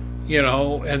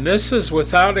 And this is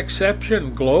without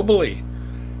exception globally.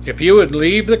 If you would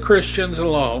leave the Christians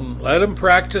alone, let them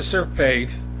practice their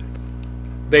faith,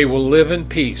 they will live in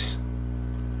peace.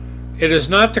 It is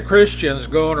not the Christians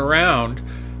going around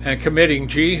and committing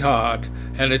jihad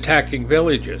and attacking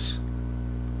villages.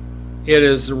 It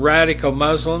is the radical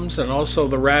Muslims and also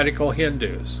the radical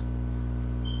Hindus.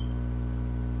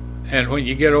 And when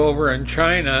you get over in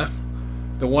China,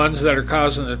 the ones that are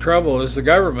causing the trouble is the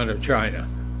government of China.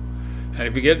 And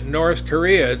if you get in North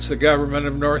Korea, it's the government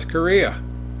of North Korea.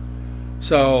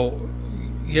 So,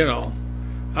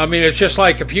 it's just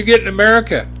like if you get in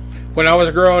America. When I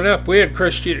was growing up, we had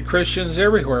Christians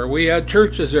everywhere. We had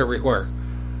churches everywhere.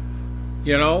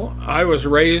 I was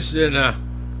raised in a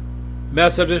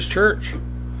Methodist church,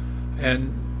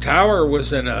 and Tower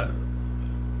was in a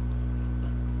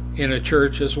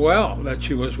church as well that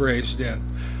she was raised in.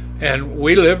 And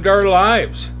we lived our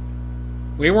lives.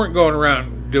 We weren't going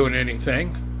around doing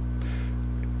anything.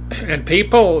 And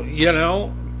people,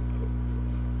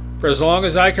 for as long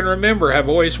as I can remember, have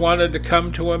always wanted to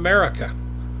come to America.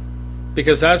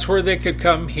 Because that's where they could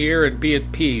come here and be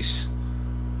at peace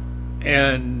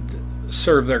and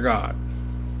serve their God.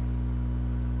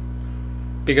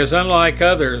 Because unlike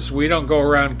others, we don't go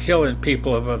around killing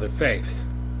people of other faiths.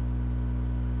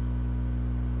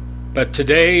 But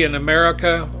today in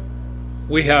America,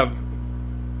 we have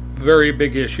very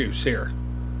big issues here.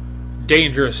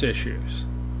 Dangerous issues.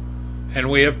 And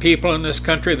we have people in this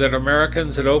country that are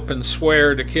Americans that open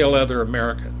swear to kill other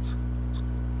Americans.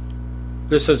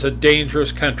 This is a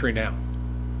dangerous country now.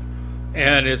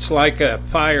 And it's like a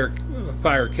fire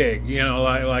keg,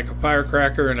 like a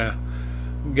firecracker in a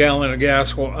gallon of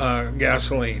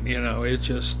gasoline. It's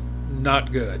just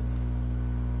not good.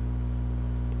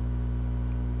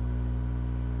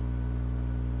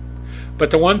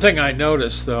 But the one thing I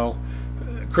noticed, though,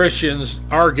 Christians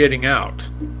are getting out,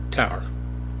 Tower.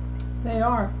 They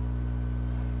are.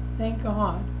 Thank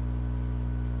God.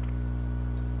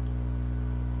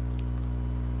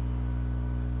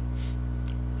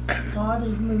 God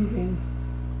is moving.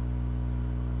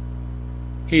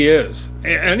 He is.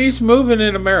 And he's moving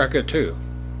in America, too.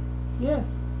 Yes.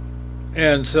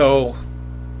 And so,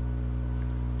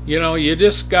 you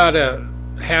just got to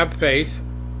have faith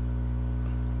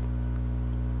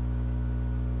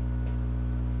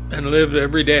and live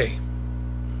every day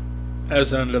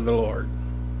as unto the Lord.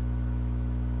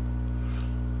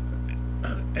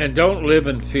 And don't live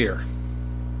in fear.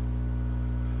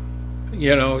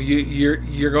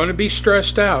 You're going to be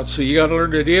stressed out, so you got to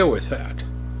learn to deal with that.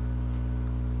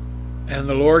 And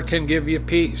the Lord can give you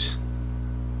peace.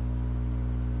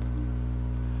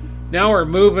 Now we're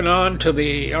moving on to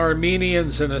the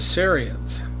Armenians and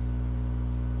Assyrians.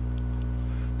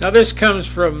 Now this comes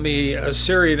from the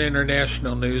Assyrian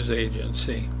International News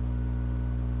Agency.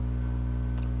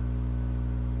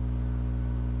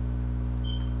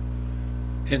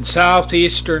 In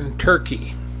southeastern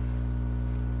Turkey,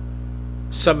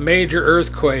 some major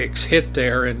earthquakes hit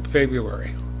there in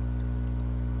February.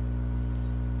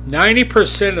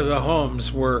 90% of the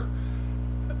homes were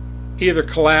either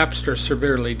collapsed or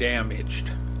severely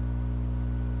damaged.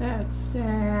 That's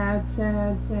sad,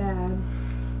 sad, sad.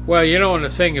 Well, and the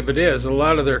thing of it is, a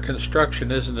lot of their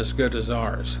construction isn't as good as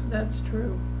ours. That's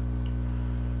true.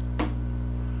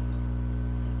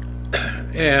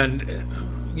 And,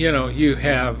 you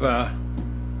have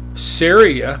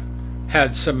Syria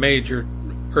had some major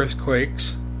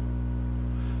earthquakes,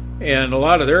 and a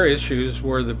lot of their issues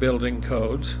were the building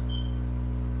codes.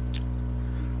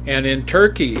 And in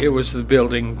Turkey, it was the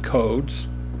building codes.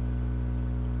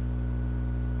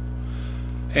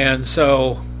 And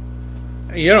so,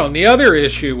 and the other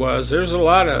issue was there's a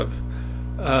lot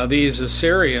of these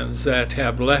Assyrians that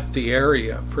have left the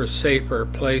area for safer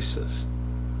places.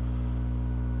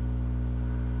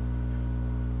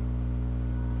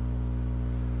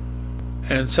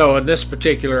 And so in this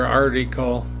particular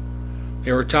article,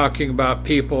 they were talking about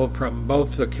people from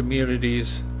both the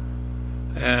communities,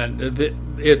 and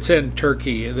it's in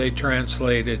Turkey. They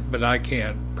translated, but I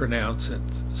can't pronounce it.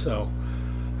 So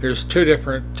there's two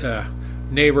different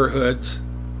neighborhoods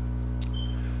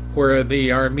where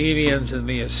the Armenians and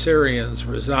the Assyrians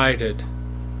resided.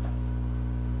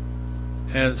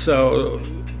 And so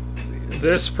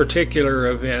this particular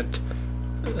event,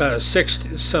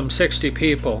 some 60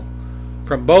 people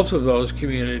from both of those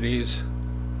communities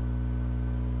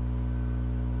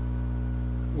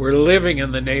were living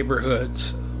in the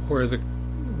neighborhoods where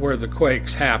the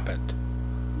quakes happened.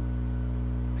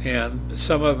 And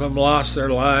some of them lost their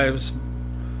lives,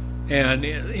 and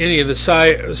any of the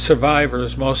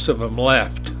survivors, most of them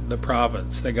left the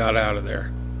province. They got out of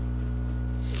there.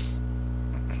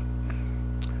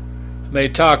 They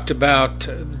talked about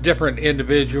different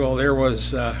individual. There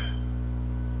was a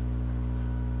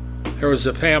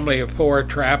family of 4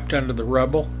 trapped under the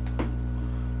rubble.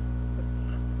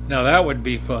 Now that would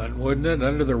be fun, wouldn't it?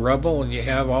 Under the rubble, and you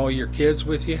have all your kids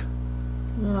with you.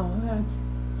 Oh, that's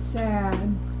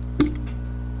sad.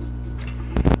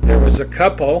 There was a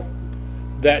couple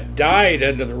that died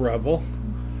under the rubble,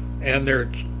 and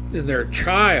their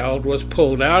child was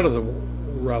pulled out of the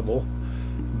rubble,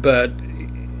 but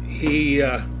he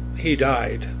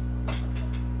died.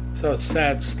 So it's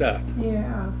sad stuff.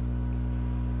 Yeah.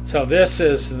 So this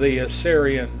is the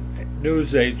Assyrian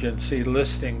news agency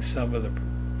listing some of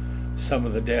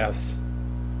the deaths.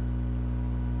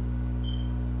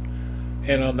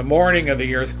 And on the morning of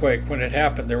the earthquake, when it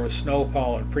happened, there was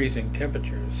snowfall and freezing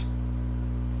temperatures.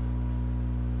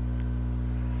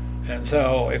 And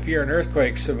so if you're an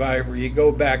earthquake survivor, you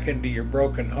go back into your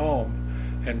broken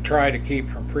home and try to keep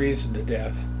from freezing to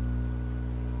death.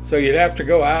 So you'd have to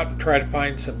go out and try to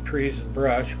find some trees and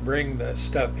brush, bring the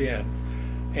stuff in,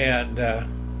 and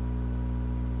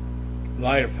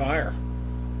light a fire.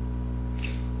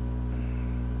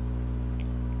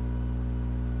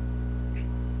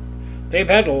 They've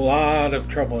had a lot of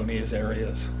trouble in these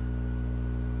areas.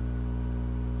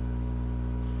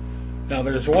 Now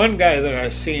there's one guy that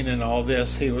I've seen in all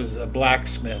this. He was a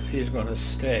blacksmith. He's going to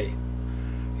stay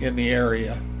in the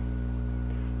area.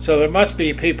 So there must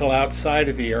be people outside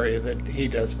of the area that he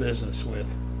does business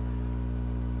with.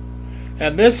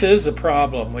 And this is a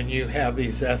problem when you have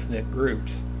these ethnic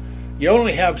groups. You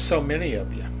only have so many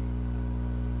of you.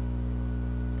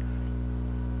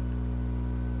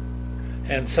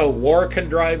 And so war can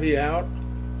drive you out,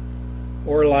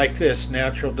 or like this,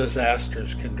 natural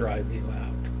disasters can drive you out.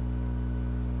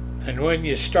 And when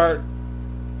you start,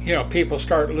 people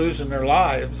start losing their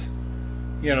lives,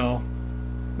 the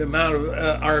amount of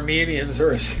Armenians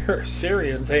or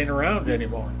Assyrians ain't around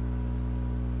anymore.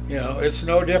 It's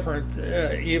no different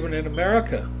even in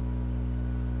America.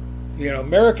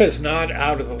 America's not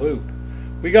out of the loop.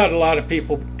 We got a lot of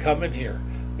people coming here,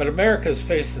 but America's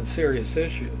facing serious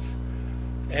issues.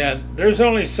 And there's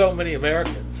only so many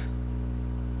Americans.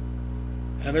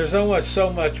 And there's only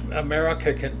so much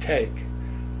America can take.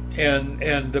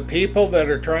 And the people that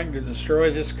are trying to destroy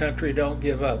this country don't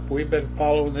give up. We've been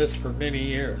following this for many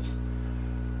years.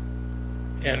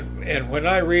 And when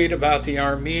I read about the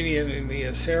Armenian and the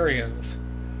Assyrians,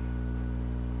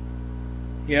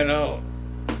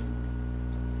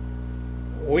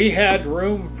 we had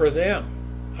room for them.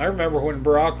 I remember when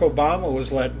Barack Obama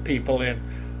was letting people in,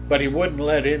 but he wouldn't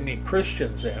let any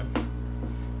Christians in.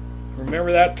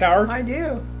 Remember that, Tower? I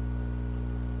do.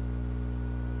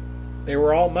 They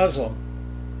were all Muslim.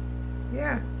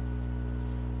 Yeah.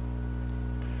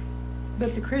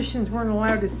 But the Christians weren't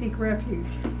allowed to seek refuge.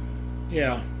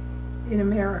 Yeah. In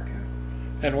America.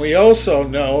 And we also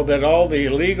know that all the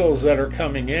illegals that are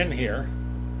coming in here,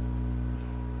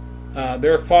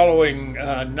 they're following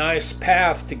a nice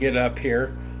path to get up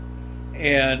here,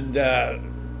 and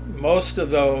most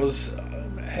of those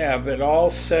have it all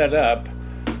set up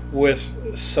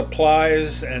with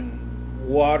supplies and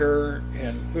water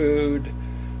and food,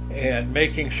 and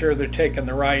making sure they're taking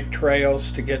the right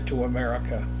trails to get to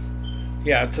America.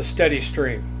 Yeah, it's a steady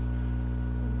stream.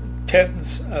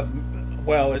 It's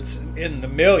in the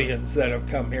millions that have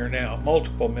come here now,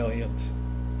 multiple millions.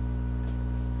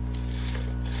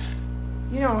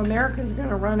 America's going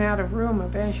to run out of room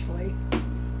eventually.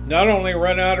 Not only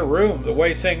run out of room, the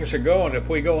way things are going, if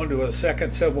we go into a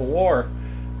second civil war,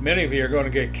 many of you are going to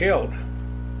get killed.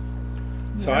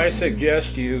 So I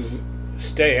suggest you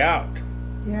stay out.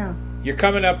 Yeah. You're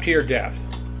coming up to your death.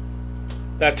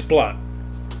 That's blunt.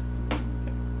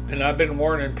 And I've been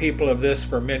warning people of this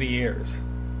for many years.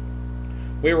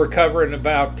 We were covering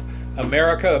about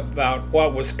America about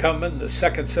what was coming, the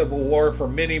Second Civil War, for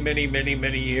many, many, many,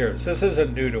 many years. This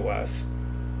isn't new to us.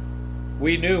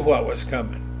 We knew what was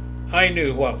coming. I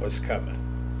knew what was coming.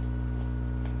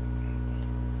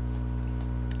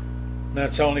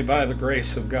 That's only by the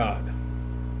grace of God.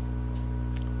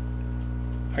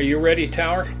 Are you ready,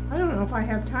 Tower? I don't know if I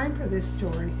have time for this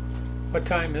story. What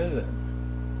time is it?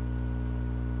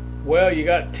 Well, you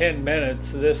got 10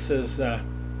 minutes. This is...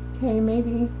 Okay,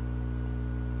 maybe.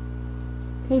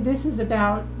 Okay, this is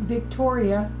about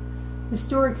Victoria. The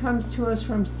story comes to us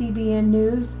from CBN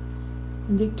News.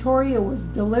 And Victoria was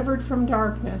delivered from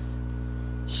darkness.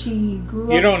 She grew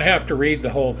up... You don't have to read the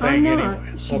whole thing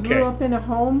anyway. She grew up in a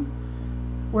home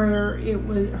where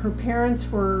her parents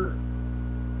were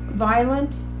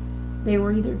violent. They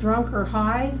were either drunk or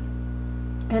high.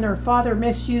 And her father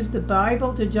misused the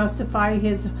Bible to justify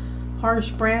his harsh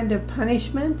brand of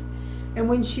punishment. And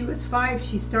when she was 5,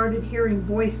 she started hearing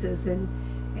voices, and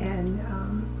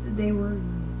they were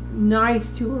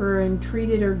nice to her and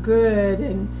treated her good,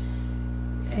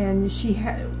 and she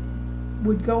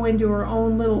would go into her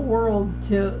own little world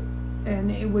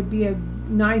and it would be a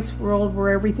nice world where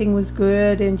everything was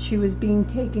good and she was being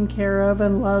taken care of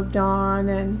and loved on,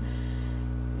 and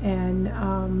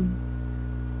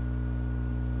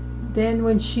then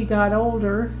when she got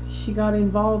older, she got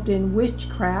involved in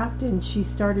witchcraft, and she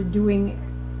started doing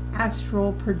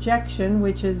astral projection,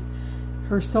 which is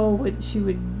her soul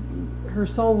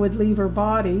would leave her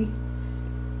body.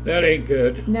 That ain't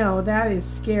good. No, that is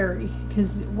scary.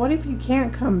 Because what if you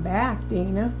can't come back,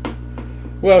 Dana?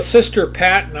 Well, Sister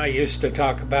Pat and I used to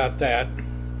talk about that.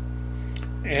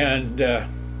 And,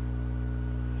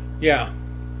 yeah.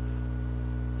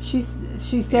 She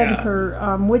said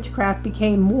her witchcraft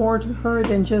became more to her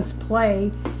than just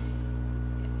play.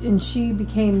 And she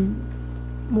became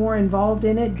more involved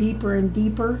in it, deeper and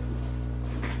deeper.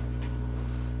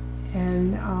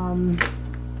 And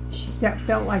she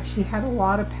felt like she had a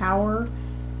lot of power.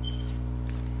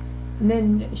 And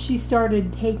then she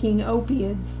started taking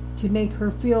opiates to make her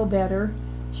feel better.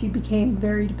 She became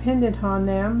very dependent on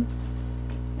them.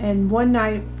 And one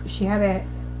night she had a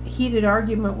heated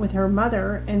argument with her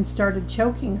mother and started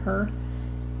choking her.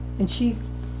 And she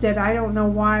said, "I don't know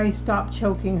why I stopped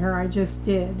choking her, I just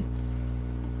did."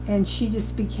 And she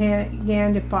just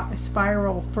began to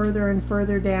spiral further and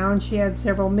further down. She had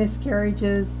several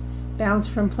miscarriages, bounced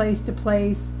from place to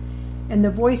place, and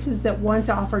the voices that once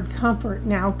offered comfort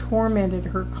now tormented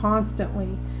her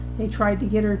constantly. They tried to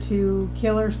get her to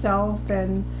kill herself,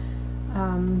 and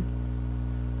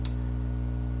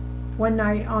one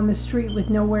night on the street with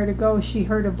nowhere to go, she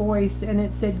heard a voice, and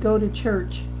it said, "Go to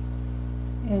church."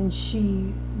 And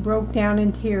she broke down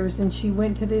in tears, and she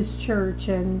went to this church,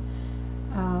 and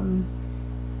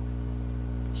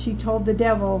she told the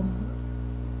devil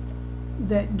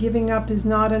that giving up is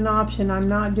not an option. "I'm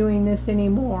not doing this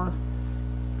anymore."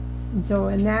 And so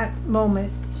in that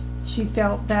moment, she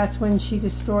felt that's when she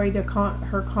destroyed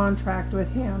her contract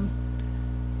with him.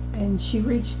 And she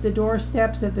reached the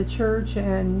doorsteps of the church,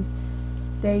 and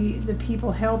the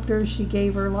people helped her. She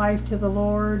gave her life to the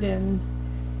Lord, and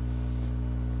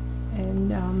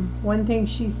one thing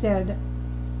she said,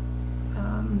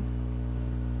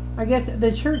 I guess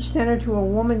the church sent her to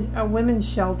a women's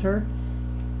shelter,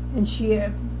 and she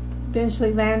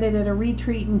eventually landed at a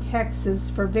retreat in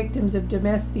Texas for victims of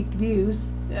domestic abuse.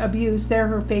 There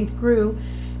her faith grew,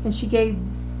 and she gave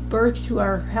birth to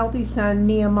our healthy son,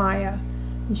 Nehemiah.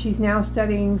 And she's now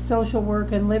studying social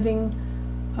work and living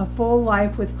a full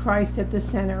life with Christ at the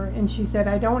center. And she said,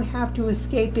 "I don't have to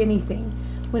escape anything.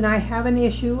 When I have an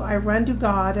issue, I run to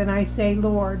God and I say,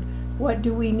 'Lord, what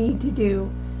do we need to do?'"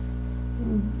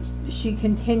 And she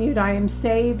continued, "I am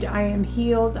saved, I am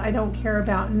healed, I don't care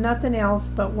about nothing else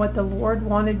but what the Lord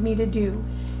wanted me to do.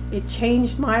 It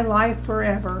changed my life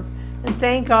forever." And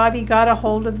thank God he got a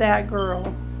hold of that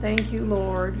girl. Thank you,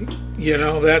 Lord. You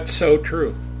know, that's so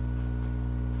true.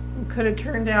 It could have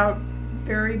turned out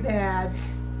very bad.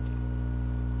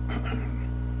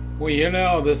 Well, you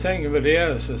know, the thing of it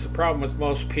is the problem with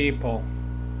most people,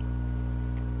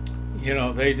 you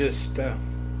know, they just,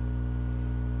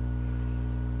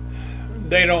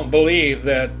 they don't believe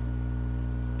that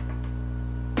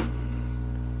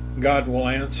God will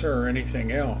answer or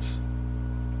anything else.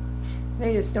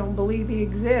 They just don't believe he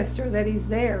exists or that he's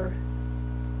there.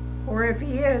 Or if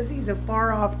he is, he's a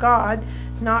far-off God,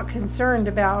 not concerned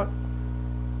about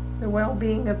the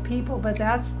well-being of people. But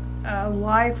that's a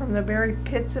lie from the very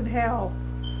pits of hell.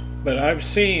 But I've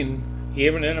seen,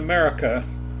 even in America,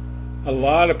 a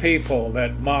lot of people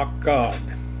that mock God.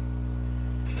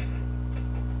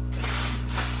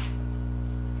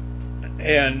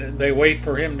 and they wait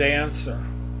for him to answer.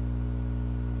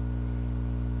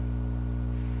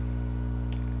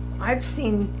 I've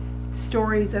seen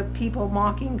stories of people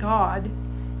mocking God,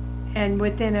 and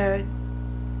within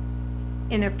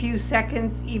in a few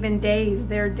seconds, even days,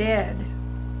 they're dead.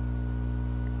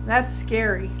 That's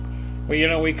scary.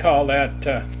 Well, we call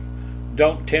that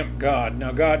don't tempt God.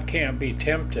 Now, God can't be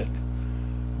tempted,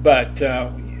 but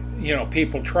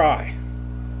people try.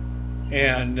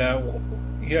 And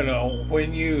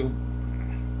when you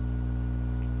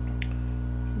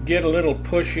get a little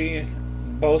pushy,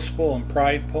 boastful, and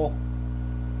prideful,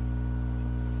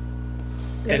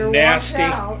 Better and nasty,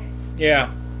 watch out.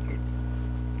 yeah,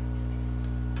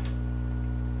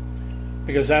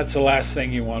 because that's the last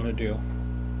thing you want to do.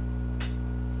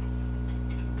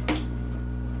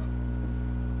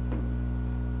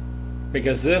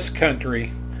 Because this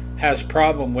country has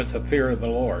problem with the fear of the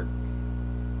Lord.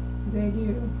 They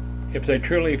do. If they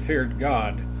truly feared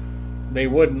God, they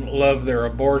wouldn't love their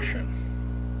abortion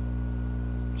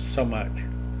so much.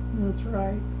 That's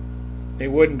right. They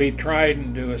wouldn't be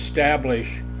trying to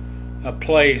establish a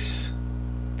place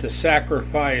to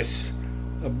sacrifice,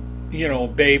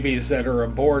 babies that are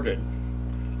aborted.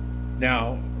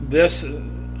 Now,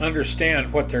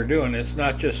 understand what they're doing. It's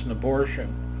not just an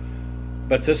abortion,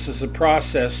 but this is a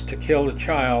process to kill a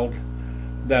child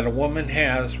that a woman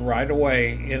has right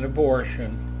away in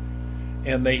abortion,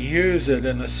 and they use it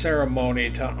in a ceremony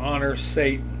to honor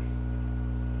Satan.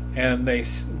 And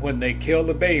when they kill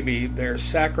the baby, they're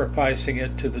sacrificing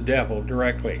it to the devil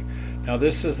directly. Now,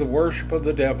 this is the worship of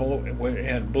the devil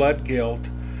and blood guilt,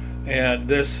 and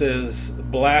this is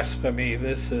blasphemy.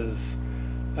 This is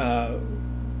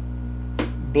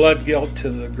blood guilt to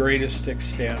the greatest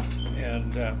extent.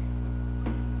 And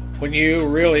when you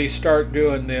really start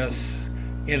doing this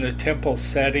in a temple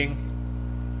setting,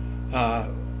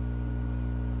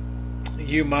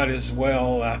 you might as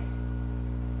well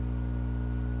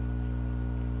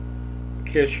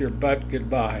kiss your butt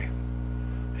goodbye,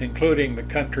 including the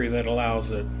country that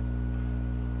allows it,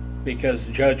 because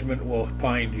judgment will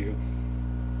find you.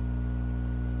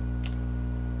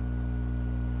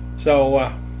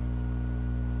 So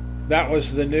that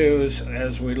was the news.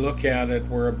 As we look at it,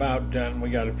 we're about done. We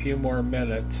got a few more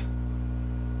minutes.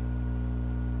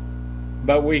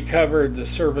 But we covered the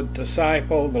servant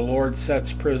disciple, the Lord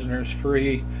sets prisoners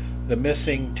free, the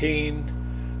missing teen.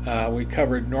 We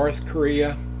covered North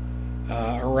Korea,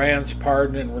 Iran's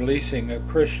pardon and releasing of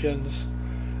Christians.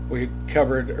 We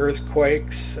covered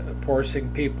earthquakes,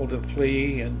 forcing people to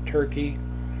flee in Turkey.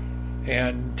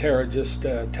 And Tower just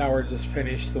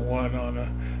finished the one on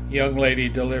a young lady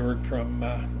delivered from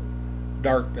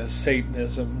darkness,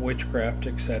 Satanism, witchcraft,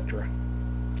 etc.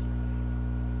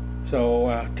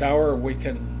 So, Tower, we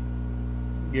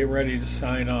can get ready to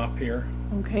sign off here.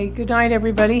 Okay, good night,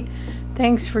 everybody.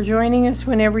 Thanks for joining us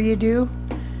whenever you do.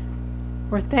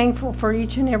 We're thankful for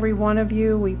each and every one of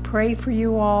you. We pray for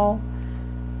you all.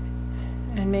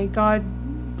 And may God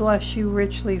bless you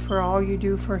richly for all you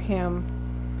do for Him.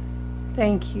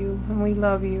 Thank you, and we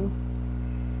love you.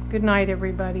 Good night,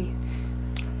 everybody.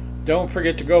 Don't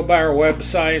forget to go by our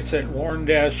websites at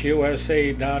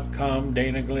warn-usa.com,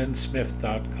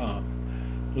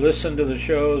 danaglennsmith.com. Listen to the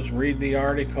shows, read the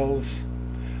articles.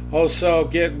 Also,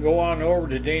 go on over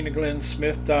to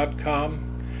danaglennsmith.com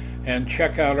and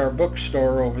check out our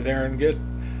bookstore over there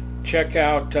and check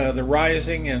out The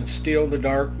Rising and Steal the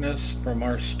Darkness from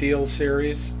our Steal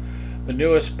series. The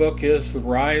newest book is The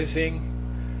Rising,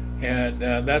 and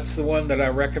that's the one that I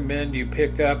recommend you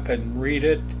pick up and read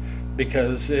it,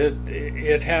 because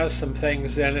it has some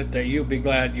things in it that you'll be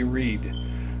glad you read.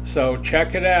 So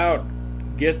check it out,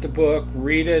 get the book,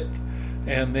 read it,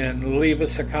 and then leave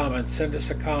us a comment. Send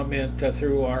us a comment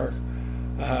through our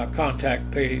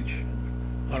contact page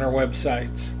on our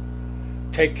websites.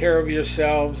 Take care of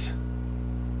yourselves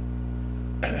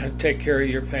and take care of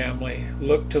your family.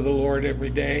 Look to the Lord every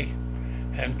day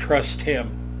and trust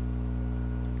Him.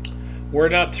 We're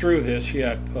not through this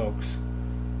yet, folks.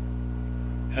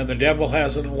 And the devil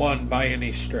hasn't won by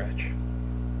any stretch.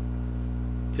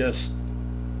 Just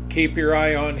keep your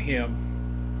eye on Him,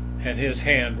 and His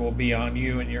hand will be on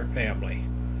you and your family.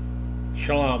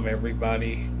 Shalom,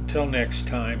 everybody. Until next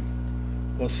time,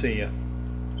 we'll see you.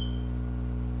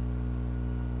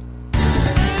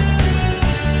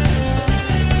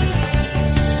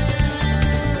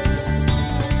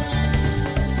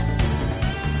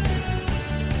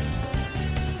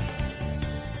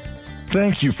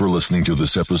 Thank you for listening to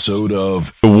this episode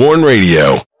of The Warn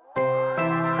Radio.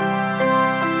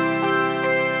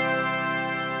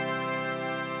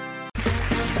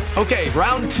 Okay,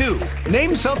 round two.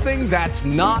 Name something that's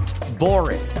not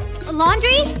boring.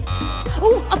 Laundry?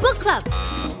 Ooh, a book club.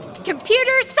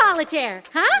 Computer solitaire,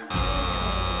 huh?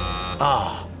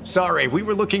 Ah, oh, sorry, we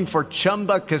were looking for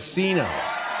Chumba Casino.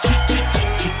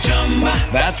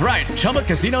 That's right,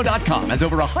 ChumbaCasino.com has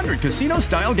over 100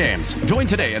 casino-style games. Join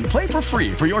today and play for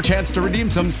free for your chance to redeem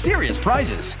some serious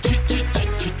prizes.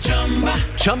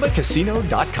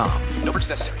 ChumbaCasino.com. No purchase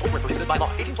necessary. Void where prohibited by law.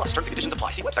 18+ terms and conditions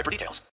apply. See website for details.